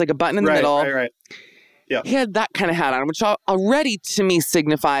 which has like a button in the middle. Right. Yeah. He had that kind of hat on, which already to me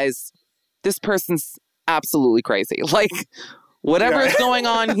signifies this person's absolutely crazy. Like, whatever is going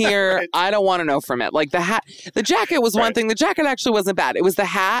on here, right. I don't want to know from it. Like the jacket was one thing. The jacket actually wasn't bad. It was the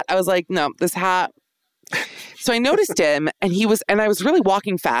hat. I was like, no, this hat. So I noticed him and I was really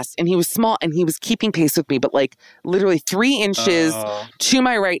walking fast and he was small and he was keeping pace with me, but like literally 3 inches to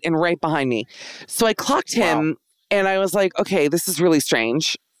my right and right behind me. So I clocked him and I was like, okay, this is really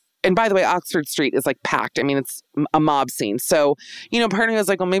strange. And by the way, Oxford Street is like packed. I mean, it's a mob scene. So, you know, part of me was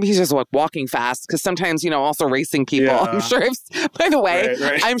like, well, maybe he's just like walking fast. Because sometimes, you know, also racing people. Yeah. I'm sure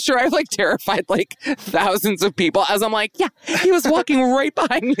I'm sure I've like terrified like thousands of people as I'm like, yeah, he was walking right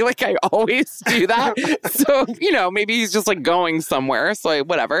behind me. Like I always do that. So, you know, maybe he's just like going somewhere. So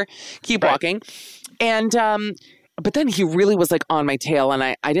whatever, keep walking. And, but then he really was like on my tail and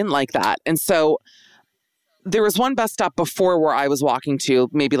I didn't like that. And so there was one bus stop before where I was walking to,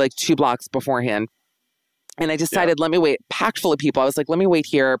 maybe like 2 blocks beforehand. And I decided, let me wait. Packed full of people. I was like, let me wait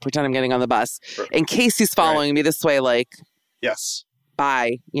here, pretend I'm getting on the bus. In case he's following me this way, like, yes.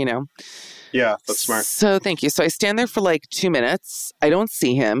 Bye, you know? Yeah, that's smart. So thank you. So I stand there for like 2 minutes. I don't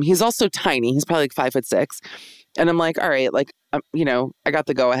see him. He's also tiny. He's probably like 5'6". And I'm like, all right, like, you know, I got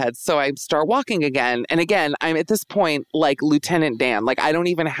the go ahead. So I start walking again. And again, I'm at this point like Lieutenant Dan. Like, I don't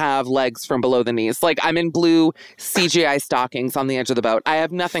even have legs from below the knees. Like, I'm in blue CGI stockings on the edge of the boat. I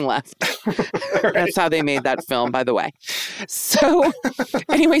have nothing left. Right. That's how they made that film, by the way. So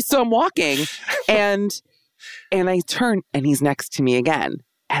anyway, so I'm walking and I turn and he's next to me again.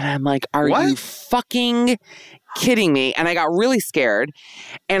 And I'm like, are you fucking kidding me? And I got really scared.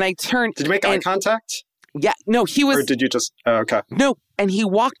 And I turned. Did you make eye contact? Yeah. No, he was. Or did you just. Oh, okay. No. And he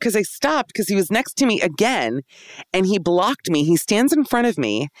walked because I stopped because he was next to me again. And he blocked me. He stands in front of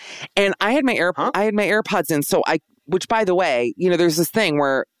me. And I had my AirPods in. So which by the way, you know, there's this thing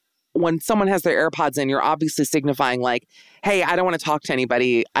where when someone has their AirPods in, you're obviously signifying like, hey, I don't want to talk to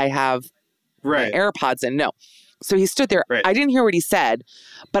anybody. I have my AirPods in. No. So he stood there. Right. I didn't hear what he said,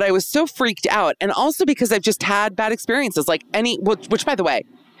 but I was so freaked out. And also because I've just had bad experiences, like which by the way,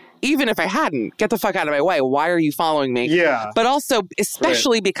 even if I hadn't, get the fuck out of my way. Why are you following me? Yeah. But also,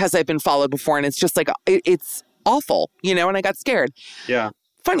 especially because I've been followed before and it's just like, it's awful, you know, and I got scared. Yeah.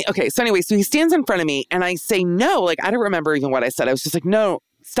 Funny. Okay. So anyway, so he stands in front of me and I say, no, like, I don't remember even what I said. I was just like, no,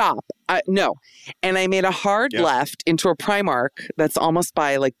 stop. No. And I made a hard left into a Primark that's almost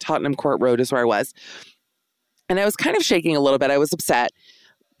by like Tottenham Court Road is where I was. And I was kind of shaking a little bit. I was upset,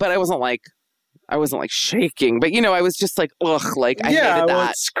 but I wasn't like shaking. But, you know, I was just like, ugh, like I hated that.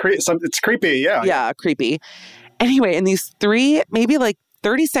 It's creepy. Yeah. Yeah, creepy. Anyway, and these maybe like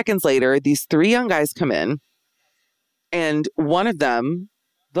 30 seconds later, these 3 young guys come in. And one of them,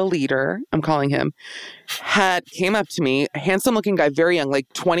 the leader, I'm calling him, came up to me, a handsome looking guy, very young, like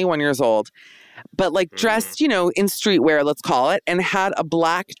 21 years old, but like dressed, you know, in streetwear, let's call it, and had a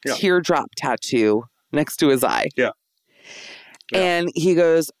black teardrop tattoo next to his eye. Yeah. And he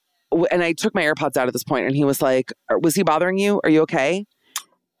goes, and I took my AirPods out at this point, and he was like, was he bothering you? Are you okay?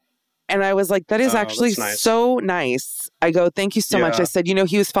 And I was like, that is actually so nice. I go, thank you so much. I said, you know,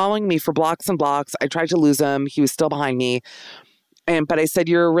 he was following me for blocks and blocks. I tried to lose him. He was still behind me. But I said,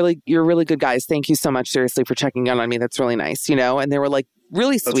 you're really good guys. Thank you so much, seriously, for checking in on me. That's really nice, you know? And they were like,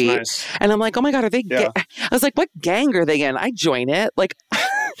 really sweet. Nice. And I'm like, oh my God, are they I was like, what gang are they in? I join it. Like, I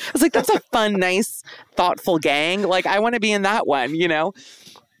was like, that's a fun, nice, thoughtful gang. Like, I want to be in that one, you know?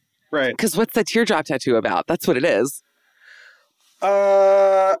 Right. Because what's the teardrop tattoo about? That's what it is.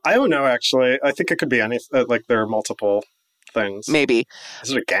 I don't know, actually. I think it could be anything. Like, there are multiple things. Maybe.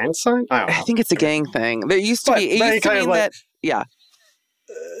 Is it a gang sign? I don't know. I think it's a gang thing. There used to be. It used to mean that. Yeah.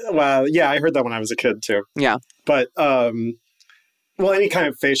 Well, yeah, I heard that when I was a kid, too. Yeah. But, well, any kind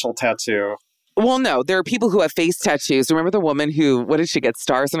of facial tattoo. Well, no, there are people who have face tattoos. Remember the woman who, what did she get,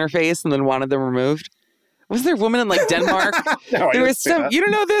 stars in her face and then wanted them removed? Was there a woman in like Denmark? No, there was some. You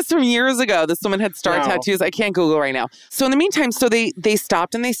don't know this from years ago. This woman had star tattoos. I can't Google right now. So in the meantime, so they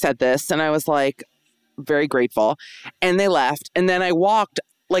stopped and they said this, and I was like, very grateful. And they left, and then I walked.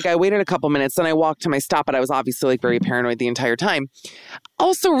 Like, I waited a couple minutes, then I walked to my stop, but I was obviously like very paranoid the entire time.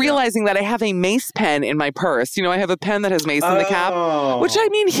 Also realizing that I have a mace pen in my purse. You know, I have a pen that has mace in the cap. Which, I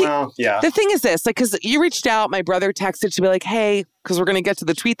mean, the thing is this, like, because you reached out, my brother texted to be like, hey, because we're going to get to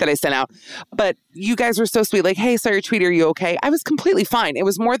the tweet that I sent out. But you guys were so sweet. Like, hey, saw your tweet. Are you okay? I was completely fine. It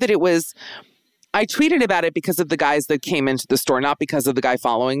was more that I tweeted about it because of the guys that came into the store, not because of the guy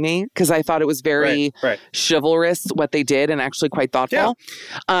following me, because I thought it was very chivalrous what they did and actually quite thoughtful.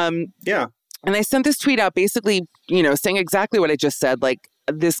 Yeah. And I sent this tweet out basically, you know, saying exactly what I just said. Like,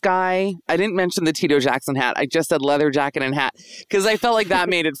 this guy, I didn't mention the Tito Jackson hat. I just said leather jacket and hat because I felt like that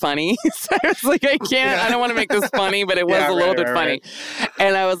made it funny. So I was like, I don't want to make this funny, but it was a little bit funny.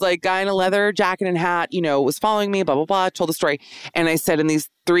 And I was like, guy in a leather jacket and hat, you know, was following me, blah, blah, blah, told the story. And I said, and these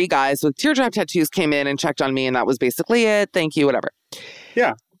 3 guys with teardrop tattoos came in and checked on me. And that was basically it. Thank you, whatever.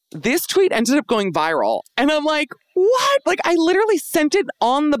 Yeah. This tweet ended up going viral. And I'm like, what? Like, I literally sent it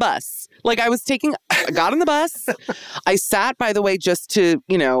on the bus. Like, I got on the bus. I sat, by the way, just to,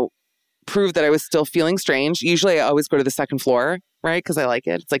 you know, prove that I was still feeling strange. Usually I always go to the second floor, right? Because I like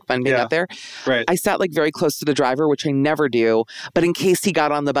it. It's like fun being up there. Right. I sat like very close to the driver, which I never do. But in case he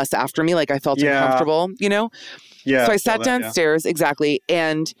got on the bus after me, like I felt uncomfortable, you know? Yeah. So I sat downstairs, exactly.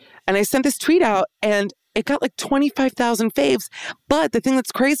 And I sent this tweet out and it got like 25,000 faves. But the thing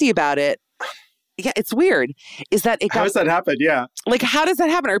that's crazy about it Yeah, it's weird. Is that it? How does that happen? Yeah. Like, how does that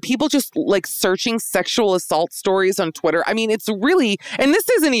happen? Are people just like searching sexual assault stories on Twitter? I mean, it's really, and this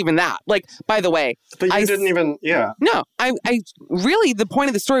isn't even that. Like, by the way, But you didn't even, yeah. No, I really, the point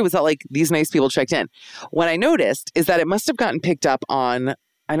of the story was that like these nice people checked in. What I noticed is that it must have gotten picked up on,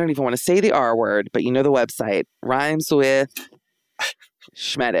 I don't even want to say the R word, but you know the website, rhymes with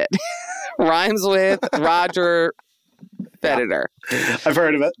Schmedit. Rhymes with Roger Federer. I've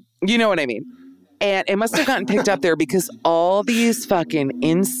heard of it. You know what I mean? And it must have gotten picked up there because all these fucking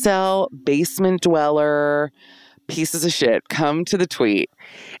incel basement dweller pieces of shit come to the tweet.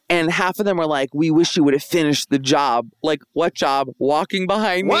 And half of them were like, we wish you would have finished the job. Like, what job? Walking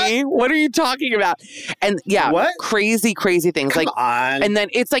behind me? What are you talking about? And yeah, crazy things. Come on. And then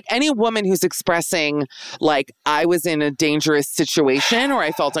it's like any woman who's expressing like, I was in a dangerous situation or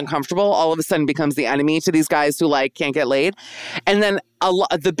I felt uncomfortable, all of a sudden becomes the enemy to these guys who like can't get laid. And then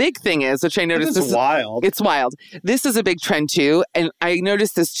the big thing is, which I noticed, this is wild. It's wild. This is a big trend too. And I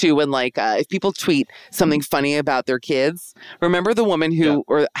noticed this too when like, if people tweet something funny about their kids, remember the woman who,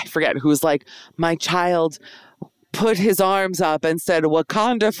 or I forget, who was like, my child put his arms up and said,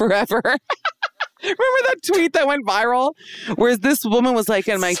 Wakanda forever. Remember that tweet that went viral? Whereas this woman was like,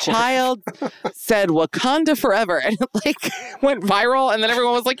 and my child said Wakanda forever. And it like went viral. And then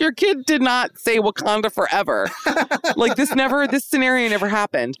everyone was like, your kid did not say Wakanda forever. Like this scenario never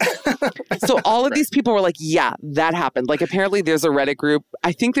happened. So all of these people were like, yeah, that happened. Like apparently there's a Reddit group.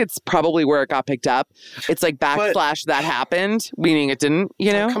 I think that's probably where it got picked up. It's like backslash that happened, meaning it didn't,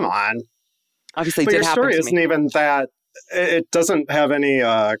 you know? Oh, come on. Obviously, but it did happen to me. Your story isn't even that. It doesn't have any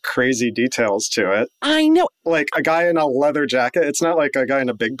crazy details to it. I know. Like a guy in a leather jacket. It's not like a guy in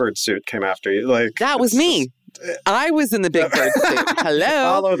a Big Bird suit came after you. Like that was me. I was in the Big Bird suit. Hello.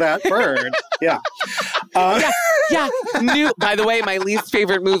 Follow that bird. Yeah. Yeah. By the way, my least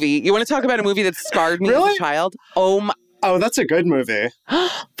favorite movie. You want to talk about a movie that scarred me as a child? Oh, that's a good movie.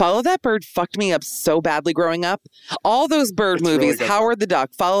 Follow That Bird fucked me up so badly growing up. All those bird movies, really Howard the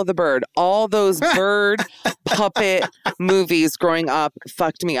Duck, Follow the Bird, all those bird puppet movies growing up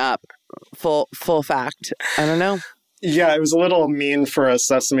fucked me up. Full fact. I don't know. Yeah, it was a little mean for a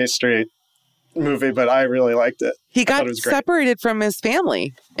Sesame Street movie, but I really liked it. He got separated from his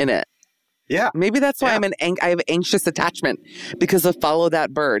family in it. Yeah. Maybe that's why I have anxious attachment because of Follow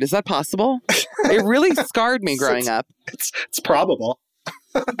That Bird. Is that possible? It really scarred me growing up. It's probable.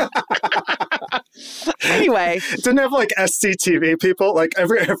 Anyway. It didn't have like SCTV people, like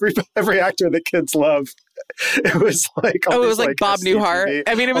every actor the kids love. It was like it was like Bob SCTV Newhart.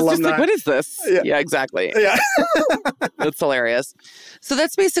 I mean, it was alumni. Just like, what is this? Yeah, exactly. Yeah. That's hilarious. So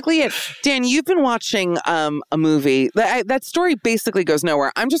that's basically it. Dan, you've been watching a movie. That story basically goes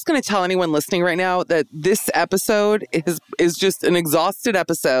nowhere. I'm just going to tell anyone listening right now that this episode is just an exhausted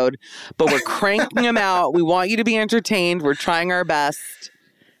episode, but we're cranking them out. We want you to be entertained. We're trying our best.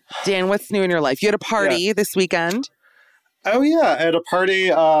 Dan, what's new in your life? You had a party this weekend. Oh yeah, at a party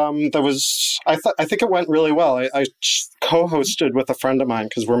that was. I think it went really well. I co-hosted with a friend of mine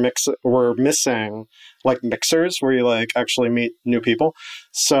because we're missing like mixers where you like actually meet new people.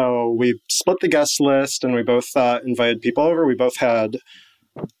 So we split the guest list and we both invited people over. We both had.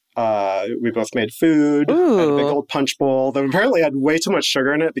 We both made food. Ooh. Had a big old punch bowl that apparently had way too much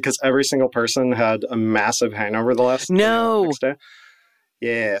sugar in it because every single person had a massive hangover the next day.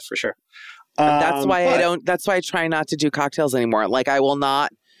 Yeah, for sure. That's why that's why I try not to do cocktails anymore. Like I will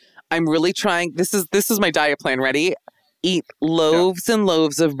not. I'm really trying. This is my diet plan. Ready? Eat loaves and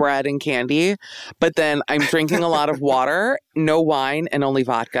loaves of bread and candy, but then I'm drinking a lot of water, no wine, and only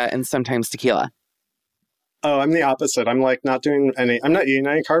vodka, and sometimes tequila. Oh, I'm the opposite. I'm like not doing any. I'm not eating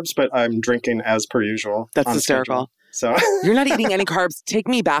any carbs, but I'm drinking as per usual. That's hysterical. So you're not eating any carbs. Take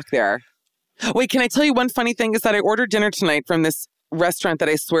me back there. Wait, can I tell you one funny thing? Is that I ordered dinner tonight from this restaurant that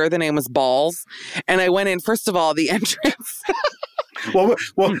I swear the name was Balls, and I went in. First of all, the entrance. What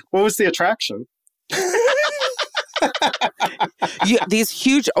was the attraction? These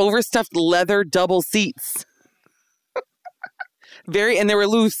huge overstuffed leather double seats. And they were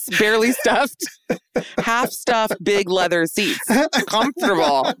loose, barely stuffed, half stuffed, big leather seats.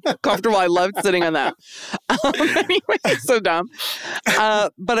 Comfortable. I loved sitting on that. Anyway, so dumb.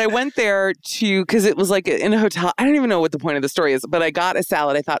 But I went there because it was like in a hotel. I don't even know what the point of the story is, but I got a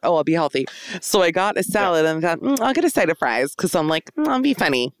salad. I thought, I'll be healthy. So I got a salad and I thought, I'll get a side of fries because I'm like, I'll be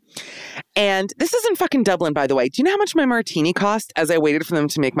funny. And this is in fucking Dublin, by the way. Do you know how much my martini cost as I waited for them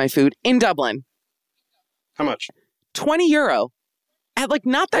to make my food in Dublin? How much? €20. at like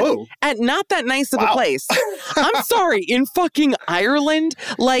not that nice of a place. I'm sorry, in fucking Ireland,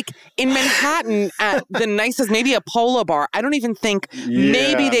 like in Manhattan at the nicest, maybe a Polo bar. I don't even think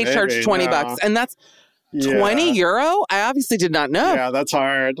maybe they charge $20, and that's 20 euro? I obviously did not know. Yeah, that's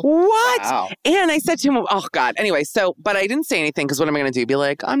hard. What? Wow. And I said to him, oh God. Anyway, but I didn't say anything because what am I going to do? Be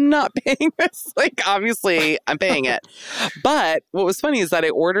like, I'm not paying this. Like, obviously I'm paying it. But what was funny is that I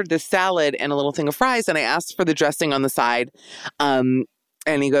ordered this salad and a little thing of fries and I asked for the dressing on the side. And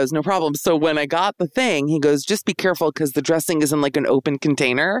he goes, no problem. So when I got the thing, he goes, just be careful because the dressing is in like an open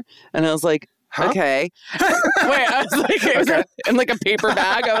container. And I was like, okay. Wait, I was like, it was in like a paper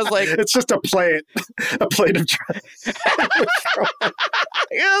bag. I was like, it's just a plate of dressing. I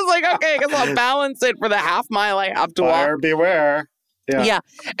was like, okay, I guess I'll balance it for the half mile I have to walk. Buyer beware. Yeah.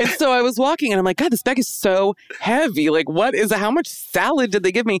 And so I was walking and I'm like, God, this bag is so heavy. Like, how much salad did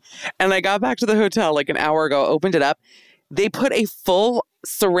they give me? And I got back to the hotel like an hour ago, opened it up. They put a full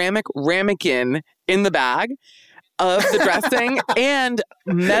ceramic ramekin in the bag of the dressing and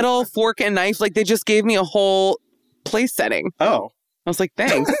metal fork and knife. Like, they just gave me a whole place setting. Oh. I was like,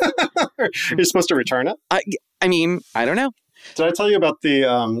 thanks. You're supposed to return it? I mean, I don't know. Did I tell you about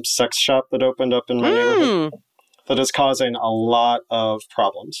the sex shop that opened up in my neighborhood? That is causing a lot of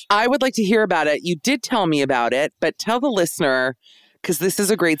problems. I would like to hear about it. You did tell me about it, but tell the listener, because this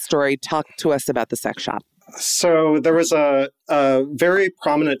is a great story. Talk to us about the sex shop. So there was a very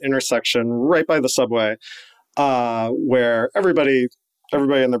prominent intersection right by the subway where everybody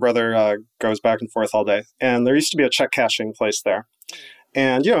and their brother goes back and forth all day. And there used to be a check cashing place there.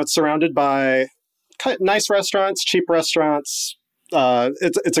 And, it's surrounded by nice restaurants, cheap restaurants.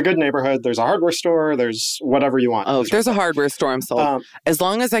 It's a good neighborhood. There's a hardware store. There's whatever you want. Oh, if there's a hardware store, I'm sold. As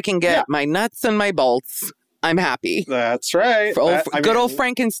long as I can get my nuts and my bolts, I'm happy. That's right. Good old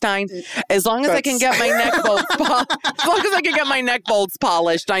Frankenstein. As long as I can get my neck bolts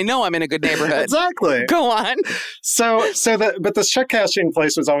polished, I know I'm in a good neighborhood. Exactly. Go on. But this check cashing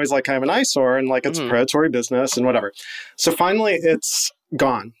place was always like kind of an eyesore and like it's a predatory business and whatever. So finally it's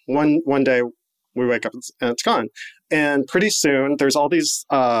gone. One day we wake up and it's gone. And pretty soon there's all these,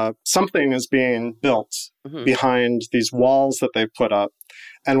 something is being built behind these walls that they've put up.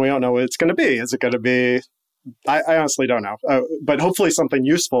 And we don't know what it's going to be. Is it going to be... I honestly don't know, but hopefully something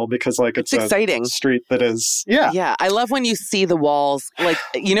useful because like it's exciting. A street that is, Yeah. I love when you see the walls, like,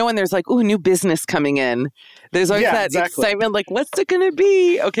 when there's like, ooh, new business coming in. There's always that excitement, like, what's it going to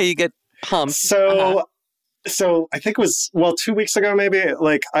be? Okay, you get pumped. So I think it was, 2 weeks ago maybe,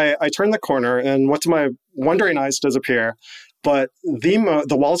 like I turned the corner and what to my wondering eyes does appear, but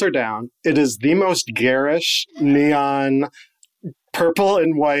the walls are down. It is the most garish neon purple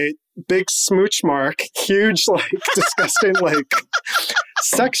and white big smooch mark, huge, like, disgusting, like,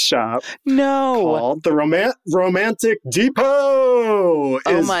 sex shop. No. Called the Romantic Depot.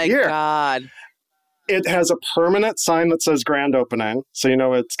 Oh, my God. It has a permanent sign that says grand opening, so you know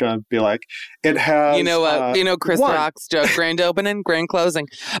what it's going to be like. It has... Chris Rock's joke, grand opening, grand closing.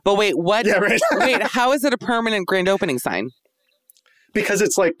 But wait, what? Yeah, right. Wait, how is it a permanent grand opening sign? Because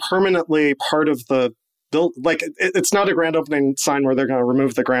it's, like, permanently part of the... Like, it's not a grand opening sign where they're going to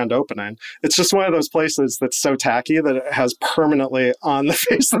remove the grand opening. It's just one of those places that's so tacky that it has permanently on the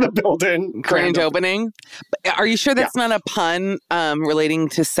face of the building. Grand opening? Are you sure that's not a pun relating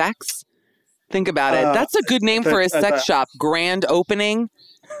to sex? Think about it. That's a good name for a sex shop. Grand opening.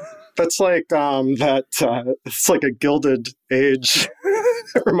 That's like it's like a Gilded Age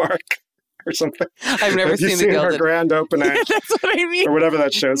remark. Or something. I've never seen the Gilded. Her grand opening. Yeah, that's what I mean. Or whatever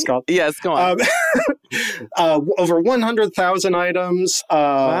that show's called. Yes, go on. Over 100,000 items.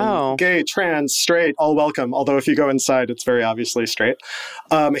 Wow. Gay, trans, straight, all welcome. Although if you go inside, it's very obviously straight.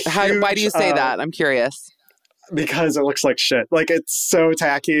 Why do you say that? I'm curious. Because it looks like shit. Like, it's so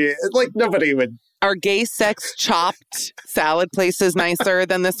tacky. Like, nobody would... Are gay sex chopped salad places nicer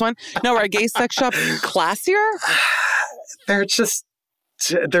than this one? No, are gay sex shops classier? They're just...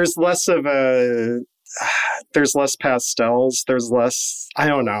 There's less of there's less pastels. There's less, I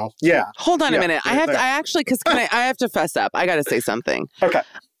don't know. Yeah. Hold on a minute. I have to fess up. I got to say something. Okay.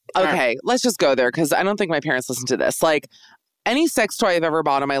 Right. Let's just go there because I don't think my parents listen to this. Like, any sex toy I've ever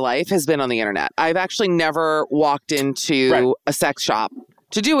bought in my life has been on the internet. I've actually never walked into a sex shop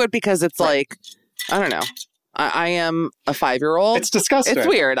to do it because it's like, I don't know. I am a 5-year-old. It's disgusting. It's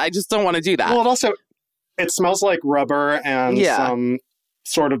weird. I just don't want to do that. Well, it smells like rubber and some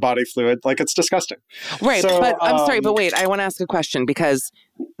sort of body fluid. Like, it's disgusting. Right. So, but I'm sorry, but wait, I want to ask a question because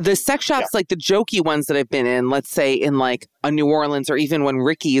the sex shops, Yeah. like the jokey ones that I've been in, let's say in like a New Orleans or even when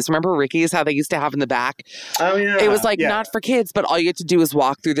Ricky's, remember Ricky's, how they used to have in the back? Oh, yeah. It was like Yeah. not for kids, but all you had to do is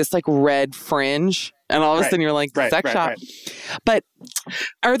walk through this like red fringe. And all of a sudden you're like, sex shop. Right. But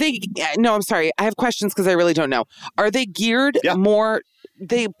are they, no, I'm sorry. I have questions because I really don't know. Are they geared more,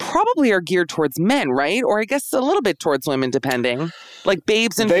 they probably are geared towards men, right? Or I guess a little bit towards women, depending. Like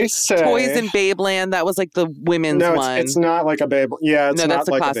Babes and Toys in Babeland, that was like the women's one. No, it's not like a Babe. Yeah, it's no, not that's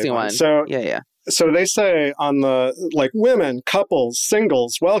a like classy a Babe one. So, yeah. So they say on the, like, women, couples,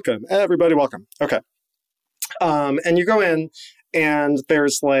 singles, welcome. Everybody welcome. Okay. And you go in, and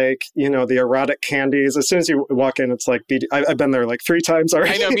there's like, you know, the erotic candies. As soon as you walk in, it's like, I've been there like 3 times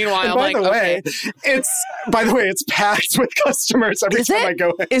already. I know, meanwhile, and I'm like, okay. By the way, it's packed with customers every time I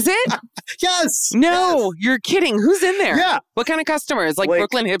go in. Is it? Yes. No, you're kidding. Who's in there? Yeah. What kind of customers? Like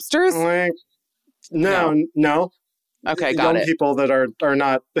Brooklyn hipsters? Like, no. Okay, got Young it. people that are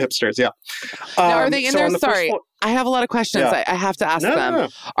not hipsters, yeah. Now, are they in there? Sorry, floor, I have a lot of questions. Yeah. I have to ask them. No.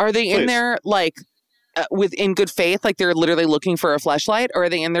 Are they in Please. there like in good faith, like they're literally looking for a fleshlight, or are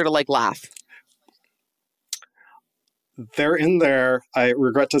they in there to like laugh? They're in there, I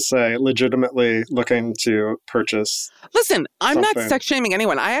regret to say, legitimately looking to purchase. Listen, I'm not something. sex shaming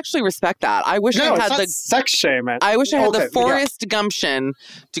anyone. I actually respect that. I wish I had the sex shaming. I wish I had the Okay, Forrest gumption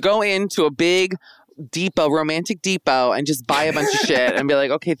to go into a big romantic depot and just buy a bunch of shit and be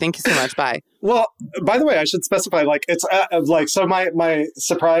like, okay, thank you so much, bye. Well, by the way, I should specify, like, it's like, so my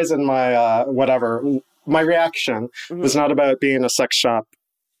surprise and my my reaction was not about being a sex shop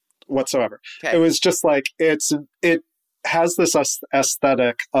whatsoever. Okay. It was just like, it has this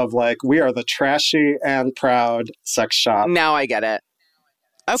aesthetic of like, we are the trashy and proud sex shop. Now I get it.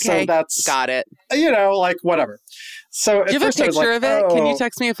 Okay, so got it. You know, like, whatever. So do you have a picture of it? Can you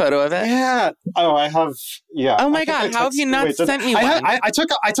text me a photo of it? Yeah. Oh, I have. Yeah. Oh my God! How have you not sent me one? I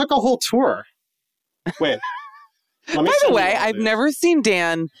took a whole tour. Wait. By the way, I've never seen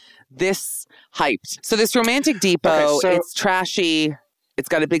Dan this hyped. So this romantic depot, it's trashy. It's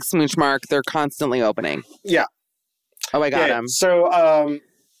got a big smooch mark. They're constantly opening. Yeah. Oh, I got him. So,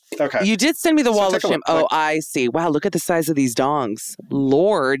 okay. You did send me the wall of shame. Oh, I see. Wow, look at the size of these dongs.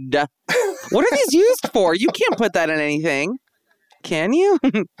 Lord. What are these used for? You can't put that in anything. Can you?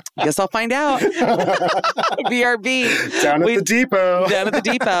 Guess I'll find out. BRB. Down at the depot. Down at the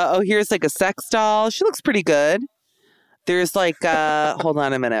depot. Oh, here's like a sex doll. She looks pretty good. There's like, hold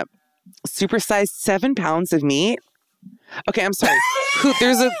on a minute. Supersized 7 pounds of meat. Okay, I'm sorry.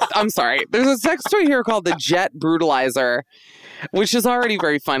 I'm sorry. There's a sex toy here called the Jet Brutalizer, which is already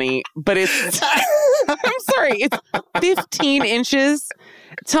very funny, but it's, I'm sorry, it's 15 inches.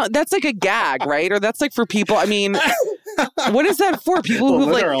 That's like a gag, right? Or that's like for people, I mean, what is that for? People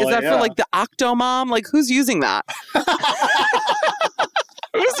who like, is that for like the Octomom? Like, who's using that?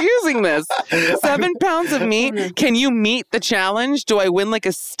 Who's using this? 7 pounds of meat. Can you meet the challenge? Do I win like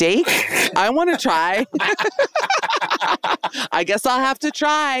a steak? I want to try. I guess I'll have to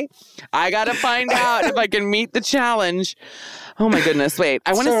try. I got to find out if I can meet the challenge. Oh my goodness. Wait,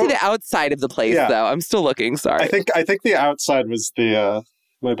 I want to see the outside of the place though. I'm still looking. Sorry. I think the outside was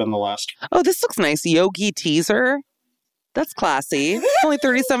might have been the last. Oh, this looks nice. Yogi teaser. That's classy. It's only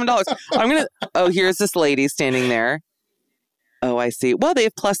 $37. Here's this lady standing there. Oh, I see. Well, they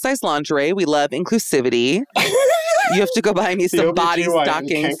have plus-size lingerie. We love inclusivity. You have to go buy me some body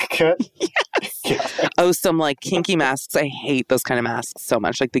stockings. Kink kit. Yes. Oh, some like kinky masks. I hate those kind of masks so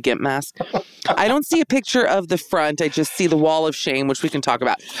much, like the GIMP mask. I don't see a picture of the front. I just see the wall of shame, which we can talk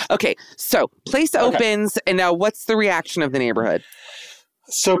about. Okay, so place opens, and now what's the reaction of the neighborhood?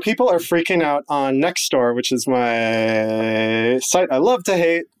 So people are freaking out on Nextdoor, which is my site I love to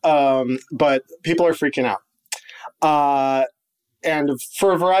hate, but people are freaking out. And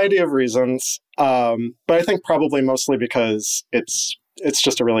for a variety of reasons, but I think probably mostly because it's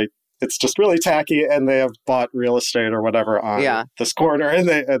just really tacky, and they have bought real estate or whatever on this corner, and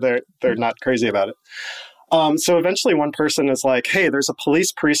they're not crazy about it. So eventually, one person is like, "Hey, there's a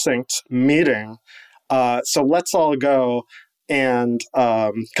police precinct meeting, so let's all go and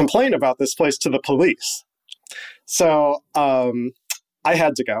complain about this place to the police." So I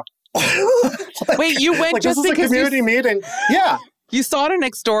had to go. Wait, you went like, just this is because a community meeting? Yeah. You saw it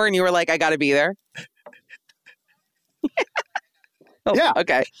next door and you were like, I got to be there. Yeah.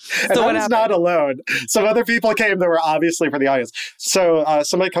 Okay. And So I what was happened? not alone. Some other people came that were obviously for the audience. So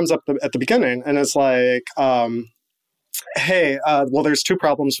somebody comes up at the beginning and is like, hey, well, there's 2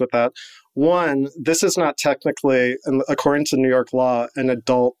 problems with that. One, this is not technically, according to New York law, an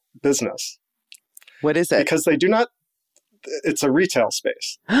adult business. What is it? Because they do not it's a retail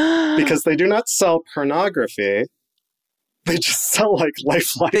space because they do not sell pornography. They just sell like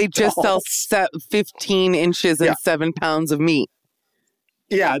lifelike They just dolls. sell 15 inches and 7 pounds of meat.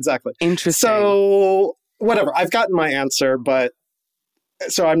 Yeah, exactly. Interesting. So whatever, I've gotten my answer, but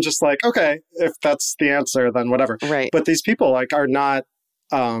so I'm just like, okay, if that's the answer, then whatever. Right. But these people like are not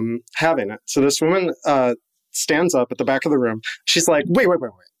having it. So this woman stands up at the back of the room. She's like, wait.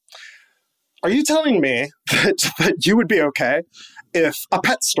 Are you telling me that you would be okay if a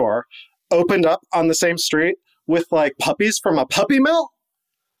pet store opened up on the same street with like puppies from a puppy mill?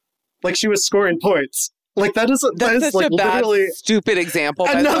 Like she was scoring points. Like that is such like a bad, literally stupid example.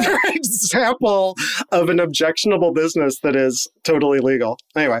 another example of an objectionable business that is totally legal.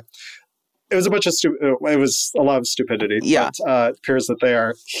 Anyway, it was a bunch of it was a lot of stupidity. Yeah. But, it appears that they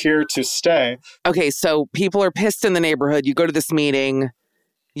are here to stay. Okay, so people are pissed in the neighborhood. You go to this meeting.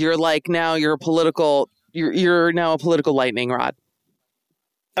 You're like, now you're you're now a political lightning rod.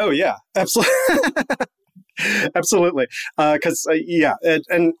 Oh yeah, absolutely. Absolutely. Because,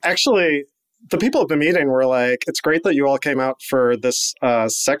 and actually, the people at the meeting were like, it's great that you all came out for this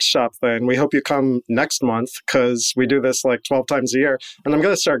sex shop thing. We hope you come next month because we do this like 12 times a year. And I'm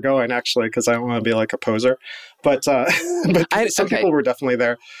going to start going, actually, because I don't want to be like a poser. But some people were definitely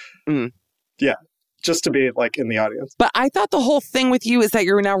there. Mm. Yeah. Just to be like in the audience. But I thought the whole thing with you is that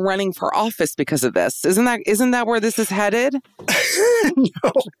you're now running for office because of this. Isn't that where this is headed?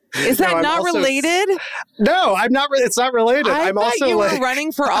 No. Is that not related? No, I'm not. It's not related. I thought you were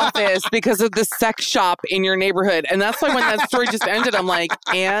running for office because of the sex shop in your neighborhood. And that's why when that story just ended, I'm like,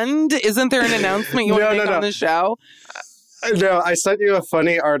 and isn't there an announcement you want to make on the show? No, I sent you a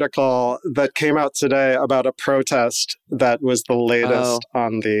funny article that came out today about a protest that was the latest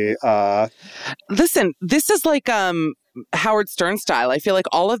on the... Listen, this is like Howard Stern style. I feel like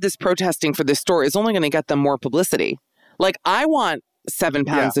all of this protesting for this story is only going to get them more publicity. Like, I want 7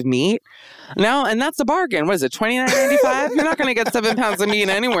 pounds of meat. No, and that's a bargain. What is it, $29.95? You're not going to get 7 pounds of meat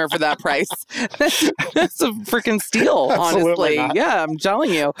anywhere for that price. That's a freaking steal, honestly. Not. Yeah, I'm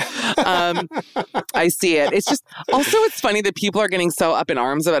telling you. I see it. It's just, also it's funny that people are getting so up in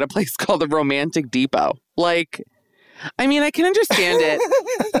arms about a place called the Romantic Depot. Like, I mean, I can understand it.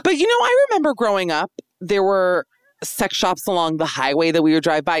 But, I remember growing up, there were sex shops along the highway that we would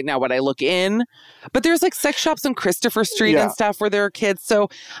drive by. Now, would I look in? But there's like sex shops on Christopher Street and stuff where there are kids. So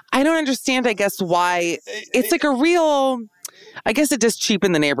I don't understand, I guess, why it's like a real, I guess it does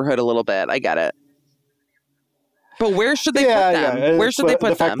cheapen the neighborhood a little bit. I get it. But where should they put them? Yeah. Where should they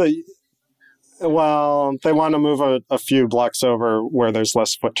put them? Well, they want to move a few blocks over where there's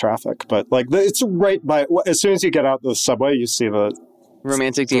less foot traffic. But like it's right by, as soon as you get out the subway, you see the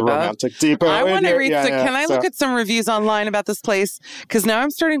Romantic Depot. Romantic Depot. I want to read. Can I look at some reviews online about this place? Because now I'm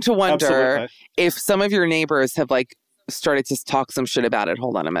starting to wonder if some of your neighbors have like started to talk some shit about it.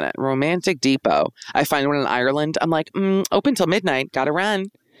 Hold on a minute. Romantic Depot. I find one in Ireland. I'm like, open till midnight. Gotta run.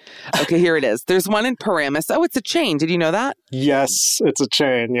 Okay, here it is. There's one in Paramus. Oh, it's a chain. Did you know that? Yes, it's a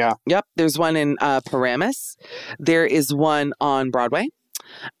chain. Yeah. Yep. There's one in Paramus. There is one on Broadway.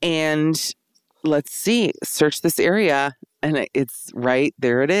 And let's see. Search this area. And it's right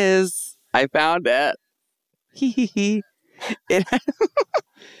there. It is. I found it.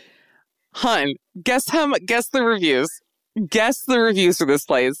 Hun, guess the reviews. Guess the reviews for this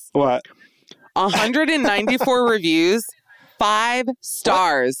place. What? 194 reviews, 5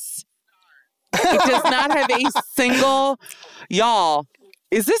 stars. It does not have a single. Y'all,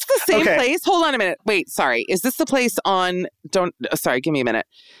 is this the same place? Hold on a minute. Wait, sorry. Is this the place on? Sorry. Give me a minute.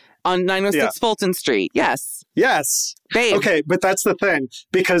 On 906 Fulton Street. Yes. Yes. Babe. Okay, but that's the thing.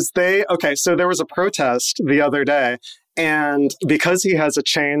 Because so there was a protest the other day, and because he has a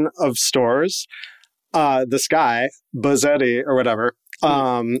chain of stores, this guy, Bozzetti or whatever,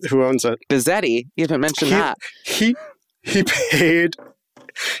 who owns it. Bozzetti? You haven't mentioned that. He paid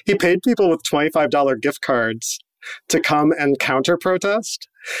people with $25 gift cards to come and counter protest.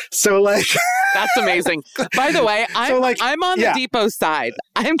 So like that's amazing. By the way, I'm on the Depot side.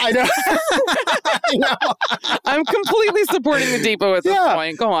 I know. I know. I'm completely supporting the Depot at this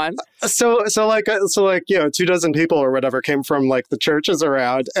point. Go on. So 2 dozen people or whatever came from like the churches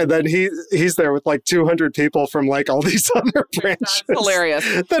around, and then he's there with like 200 people from like all these other branches. That's hilarious.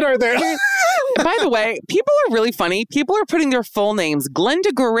 That are there. By the way, people are really funny. People are putting their full names.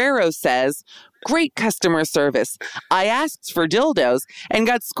 Glenda Guerrero says, great customer service. I asked for dildos and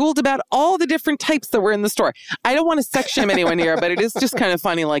got schooled about all the different types that were in the store. I don't want to sex shame anyone here, but it is just kind of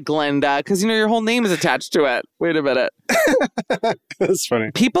funny, like Glenda, because your whole name is attached to it. Wait a minute. That's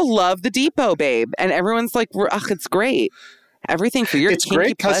funny. People love the Depot, babe, and everyone's like, it's great. Everything for your It's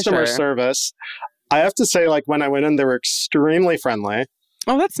great pleasure. customer service. I have to say, like, when I went in, they were extremely friendly.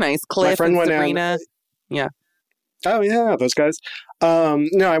 Oh, that's nice. Cliff and Sabrina. Yeah. Oh, yeah, those guys.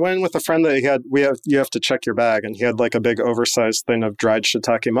 No, I went in with a friend that you have to check your bag, and he had like a big oversized thing of dried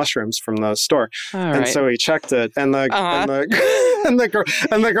shiitake mushrooms from the store. And so he checked it, and the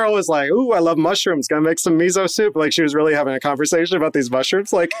girl was like, "Ooh, I love mushrooms. Gonna make some miso soup." Like, she was really having a conversation about these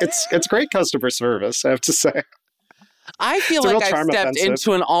mushrooms. Like, it's great customer service, I have to say. I feel like I've stepped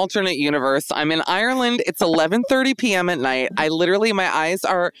into an alternate universe. I'm in Ireland. It's 11:30 p.m. at night.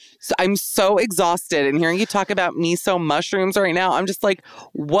 I'm so exhausted. And hearing you talk about miso mushrooms right now, I'm just like,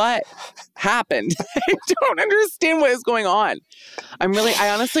 what happened? I don't understand what is going on. I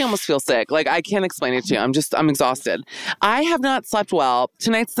honestly almost feel sick. Like, I can't explain it to you. I'm exhausted. I have not slept well.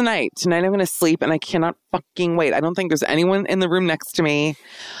 Tonight's the night. Tonight I'm going to sleep, and I cannot fucking wait. I don't think there's anyone in the room next to me.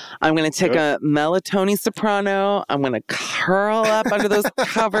 I'm going to take a melatonin soprano. I'm going to curl up under those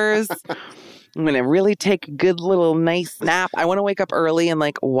covers. I'm going to really take a good little nice nap. I want to wake up early and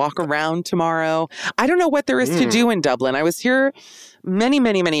like walk around tomorrow. I don't know what there is to do in Dublin. I was here many,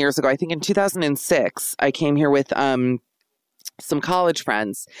 many, many years ago. I think in 2006, I came here with some college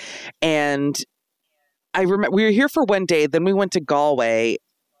friends. And I remember we were here for one day. Then we went to Galway.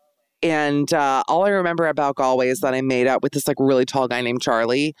 And all I remember about Galway is that I made out with this like really tall guy named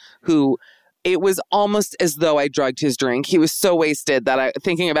Charlie, who it was almost as though I drugged his drink. He was so wasted that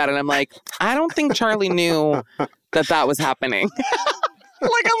thinking about it, I'm like, I don't think Charlie knew that was happening.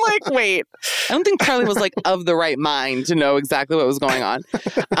 I'm like, wait, I don't think Charlie was like of the right mind to know exactly what was going on.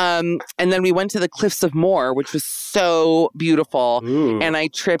 And then we went to the Cliffs of Moher, which was so beautiful. Ooh. And I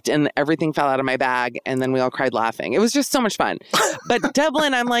tripped and everything fell out of my bag. And then we all cried laughing. It was just so much fun. But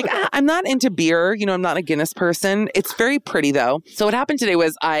Dublin, I'm like, I'm not into beer. You know, I'm not a Guinness person. It's very pretty though. So what happened today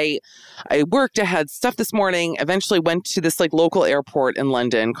was I worked, I had stuff this morning, eventually went to this like local airport in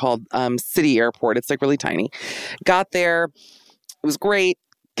London called City Airport. It's like really tiny. Got there. It was great.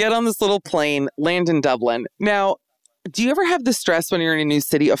 Get on this little plane, land in Dublin. Now, do you ever have the stress when you're in a new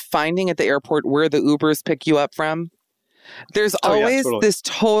city of finding at the airport where the Ubers pick you up from? There's always this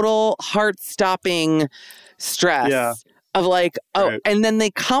total heart-stopping stress of like, and then they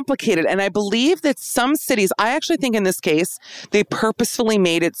complicate it. And I believe that some cities, I actually think in this case, they purposefully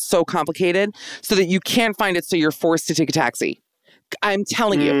made it so complicated so that you can't find it, so you're forced to take a taxi. I'm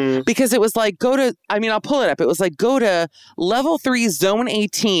telling you, because it was like, I'll pull it up. It was like, go to level 3, zone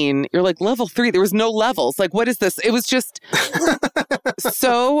 18. You're like, level 3? There was no levels. Like, what is this? It was just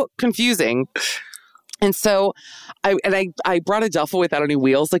so confusing. And so I brought a duffel without any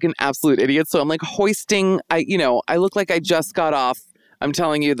wheels, like an absolute idiot. So I'm like hoisting, I look like I just got off, I'm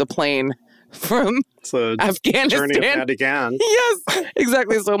telling you, the plane from Afghanistan. Journey of Madigan. Yes,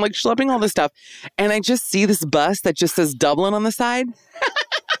 exactly. So I'm like schlepping all this stuff. And I just see this bus that just says Dublin on the side.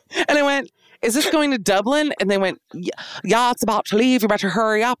 And I went, is this going to Dublin? And they went, yeah, it's about to leave. You better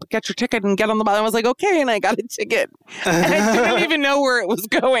hurry up, get your ticket and get on the bus. I was like, okay. And I got a ticket. And I didn't even know where it was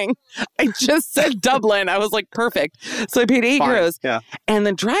going. I just said Dublin. I was like, perfect. So I paid €8. Yeah. And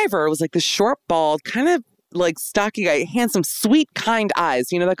the driver was like this short, bald, kind of like stocky guy, handsome, sweet, kind eyes.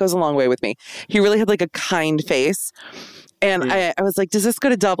 You know, that goes a long way with me. He really had like a kind face. And I was like, does this go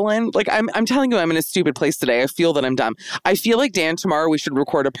to Dublin? Like, I'm telling you, I'm in a stupid place today. I feel that I'm dumb. I feel like, Dan, tomorrow we should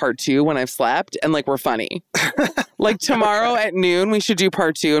record a part 2 when I've slept and like we're funny. Like tomorrow at noon, we should do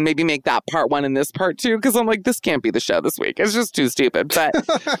part 2 and maybe make that part 1 and this part 2. Because I'm like, this can't be the show this week. It's just too stupid. But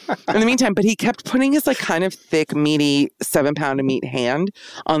in the meantime, he kept putting his like kind of thick, meaty 7-pound of meat hand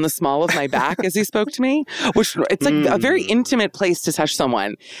on the small of my back as he spoke to me, which it's like a very intimate place to touch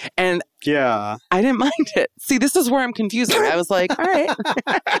someone. And yeah, I didn't mind it. See, this is where I'm confusing. I was like, all right.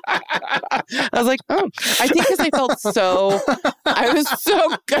 I was like, oh, I think because I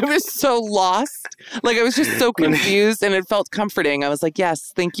was so lost. Like I was just so confused and it felt comforting. I was like,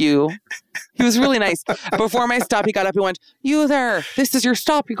 yes, thank you. He was really nice. Before my stop, he got up and went, you there, this is your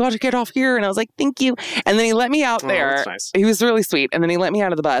stop. You got to get off here. And I was like, thank you. And then he let me out there. That's nice. He was really sweet. And then he let me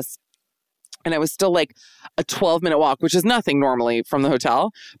out of the bus. And I was still like a 12-minute walk, which is nothing normally from the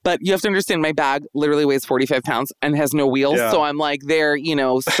hotel. But you have to understand, my bag literally weighs 45 pounds and has no wheels. Yeah. So I'm like there,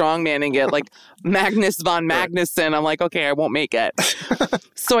 strongmanning it like Magnus von Magnuson. I'm like, okay, I won't make it.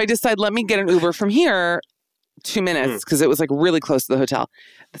 So I decided, let me get an Uber from here 2 minutes because it was like really close to the hotel.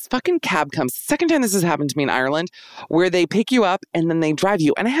 This fucking cab comes. Second time this has happened to me in Ireland, where they pick you up and then they drive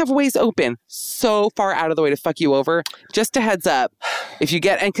you. And I have ways open so far out of the way to fuck you over. Just a heads up, if you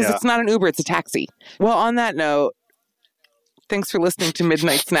get, and because it's not an Uber, it's a taxi. Well, on that note, thanks for listening to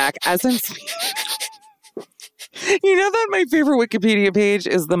Midnight Snack. As I'm speaking, you know that my favorite Wikipedia page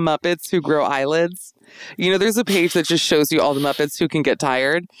is the Muppets who grow eyelids. You know, there's a page that just shows you all the Muppets who can get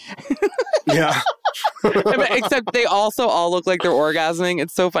tired. Yeah. Except they also all look like they're orgasming.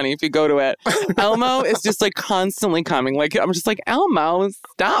 It's so funny if you go to it. Elmo is just like constantly coming. Like, I'm just like, Elmo,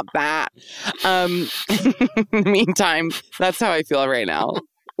 stop that. Meantime, that's how I feel right now.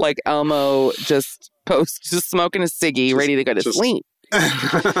 Like Elmo just smoking a ciggy, ready to go to sleep.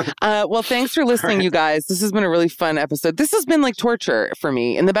 Well, thanks for listening, you guys. This has been a really fun episode. This has been like torture for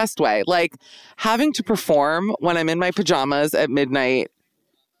me in the best way. Like having to perform when I'm in my pajamas at midnight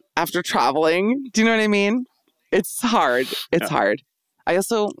after traveling. Do you know what I mean? It's hard. It's hard. I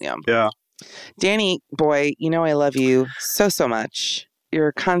also, Danny, boy, you know I love you so much. You're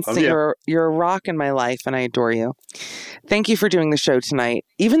a constant, you're a rock in my life, and I adore you. Thank you for doing the show tonight.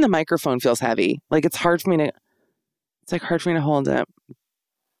 Even the microphone feels heavy. Like it's hard for me to hold it.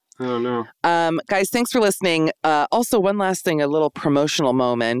 Oh, no. Guys, thanks for listening. Also, one last thing, a little promotional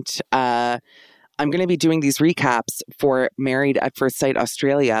moment. I'm going to be doing these recaps for Married at First Sight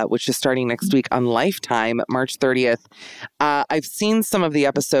Australia, which is starting next week on Lifetime, March 30th. I've seen some of the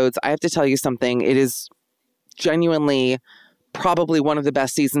episodes. I have to tell you something. It is genuinely probably one of the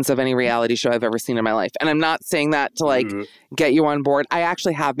best seasons of any reality show I've ever seen in my life. And I'm not saying that to like get you on board. I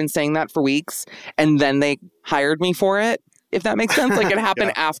actually have been saying that for weeks, and then they hired me for it, if that makes sense. Like it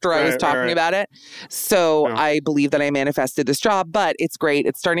happened after I was talking about it. So I believe that I manifested this job, but it's great.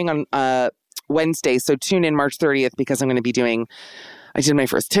 It's starting on Wednesday. So tune in March 30th because I'm going to be I did my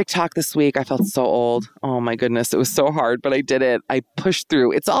first TikTok this week. I felt so old. Oh my goodness. It was so hard, but I did it. I pushed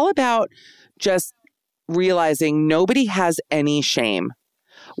through. It's all about just realizing nobody has any shame.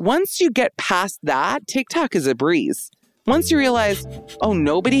 Once you get past that, TikTok is a breeze. Once you realize, oh,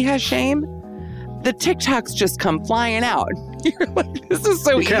 nobody has shame, the TikToks just come flying out. You're like, this is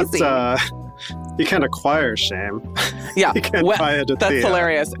so easy. You can't acquire shame. Yeah, you can't buy it at that's the,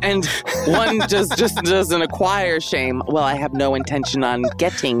 hilarious. And one just doesn't acquire shame. Well, I have no intention on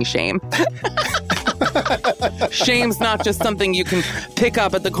getting shame. Shame's not just something you can pick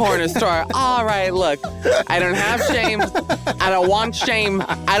up at the corner store. All right, look, I don't have shame. I don't want shame.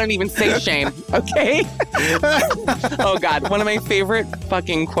 I don't even say shame. Okay? Oh, God. One of my favorite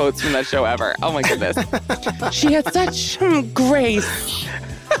fucking quotes from that show ever. Oh, my goodness. She had such grace.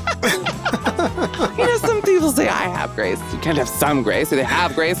 You know, some people say, I have grace. You can't have some grace. Either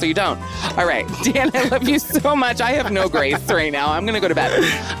have grace or you don't. All right. Dan, I love you so much. I have no grace right now. I'm going to go to bed.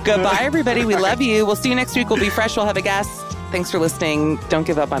 Goodbye, everybody. We love you. We'll see you next week. We'll be fresh. We'll have a guest. Thanks for listening. Don't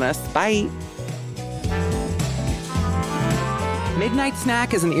give up on us. Bye. Midnight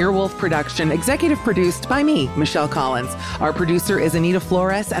Snack is an Earwolf production, executive produced by me, Michelle Collins. Our producer is Anita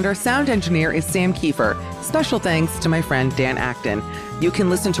Flores, and our sound engineer is Sam Kiefer. Special thanks to my friend Dan Acton. You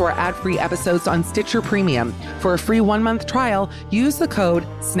can listen to our ad-free episodes on Stitcher Premium. For a free 1-month trial, use the code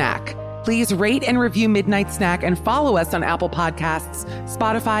SNACK. Please rate and review Midnight Snack and follow us on Apple Podcasts,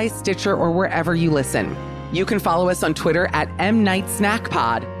 Spotify, Stitcher, or wherever you listen. You can follow us on Twitter at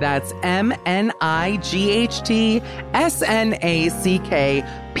MNightSnackPod. That's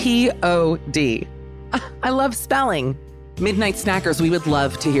MNIGHTSNACKPOD. I love spelling. Midnight Snackers, we would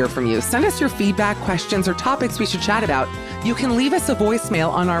love to hear from you. Send us your feedback, questions, or topics we should chat about. You can leave us a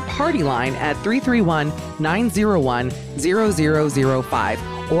voicemail on our party line at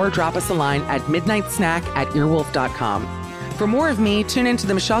 331-901-0005 or drop us a line at midnightsnack@earwolf.com. For more of me, tune into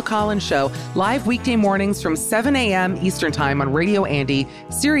The Michelle Collins Show, live weekday mornings from 7 a.m. Eastern Time on Radio Andy,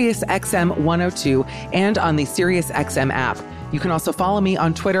 Sirius XM 102, and on the Sirius XM app. You can also follow me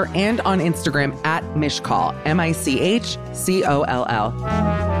on Twitter and on Instagram at Mishcall, MICHCOLL.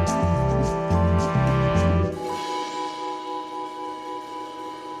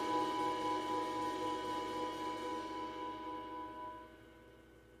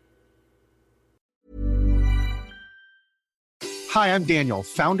 Hi, I'm Daniel,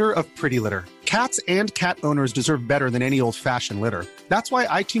 founder of Pretty Litter. Cats and cat owners deserve better than any old-fashioned litter. That's why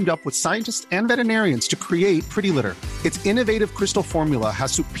I teamed up with scientists and veterinarians to create Pretty Litter. Its innovative crystal formula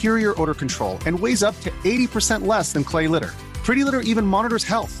has superior odor control and weighs up to 80% less than clay litter. Pretty Litter even monitors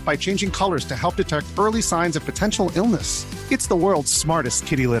health by changing colors to help detect early signs of potential illness. It's the world's smartest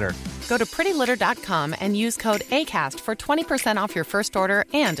kitty litter. Go to prettylitter.com and use code ACAST for 20% off your first order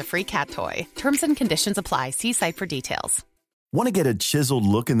and a free cat toy. Terms and conditions apply. See site for details. Want to get a chiseled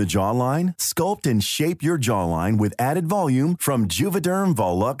look in the jawline? Sculpt and shape your jawline with added volume from Juvederm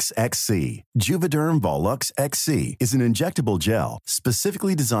Volux XC. Juvederm Volux XC is an injectable gel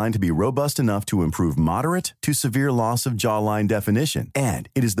specifically designed to be robust enough to improve moderate to severe loss of jawline definition. And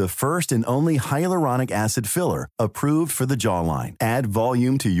it is the first and only hyaluronic acid filler approved for the jawline. Add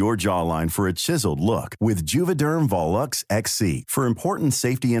volume to your jawline for a chiseled look with Juvederm Volux XC. For important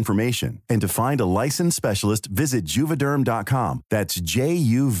safety information and to find a licensed specialist, visit Juvederm.com Juvederm.com. That's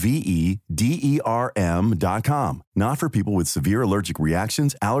JUVEDERM.com. Not for people with severe allergic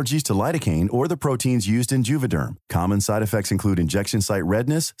reactions, allergies to lidocaine, or the proteins used in Juvederm. Common side effects include injection site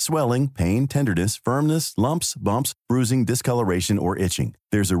redness, swelling, pain, tenderness, firmness, lumps, bumps, bruising, discoloration, or itching.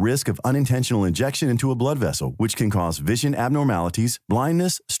 There's a risk of unintentional injection into a blood vessel, which can cause vision abnormalities,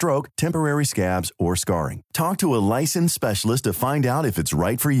 blindness, stroke, temporary scabs, or scarring. Talk to a licensed specialist to find out if it's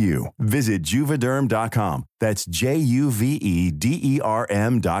right for you. Visit Juvederm.com. That's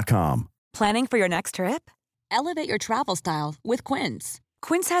JUVEDERM.com. Planning for your next trip? Elevate your travel style with Quince.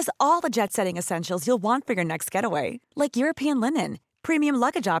 Quince has all the jet-setting essentials you'll want for your next getaway, like European linen, premium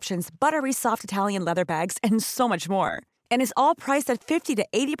luggage options, buttery soft Italian leather bags, and so much more. And is all priced at 50 to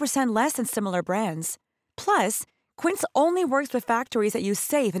 80% less than similar brands. Plus, Quince only works with factories that use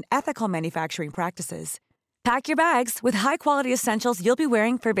safe and ethical manufacturing practices. Pack your bags with high-quality essentials you'll be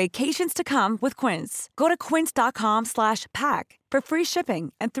wearing for vacations to come with Quince. Go to quince.com/pack for free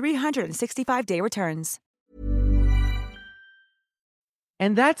shipping and 365-day returns.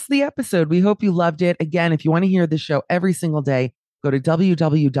 And that's the episode. We hope you loved it. Again, if you want to hear the show every single day, go to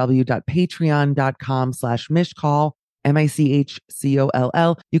www.patreon.com/mishcall,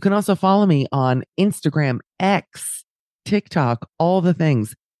 MICHCOLL. You can also follow me on Instagram, X, TikTok, all the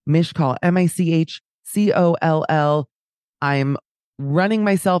things. Mishcall, MICHCOLL. I'm running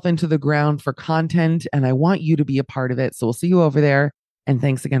myself into the ground for content, and I want you to be a part of it. So we'll see you over there. And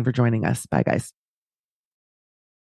thanks again for joining us. Bye, guys.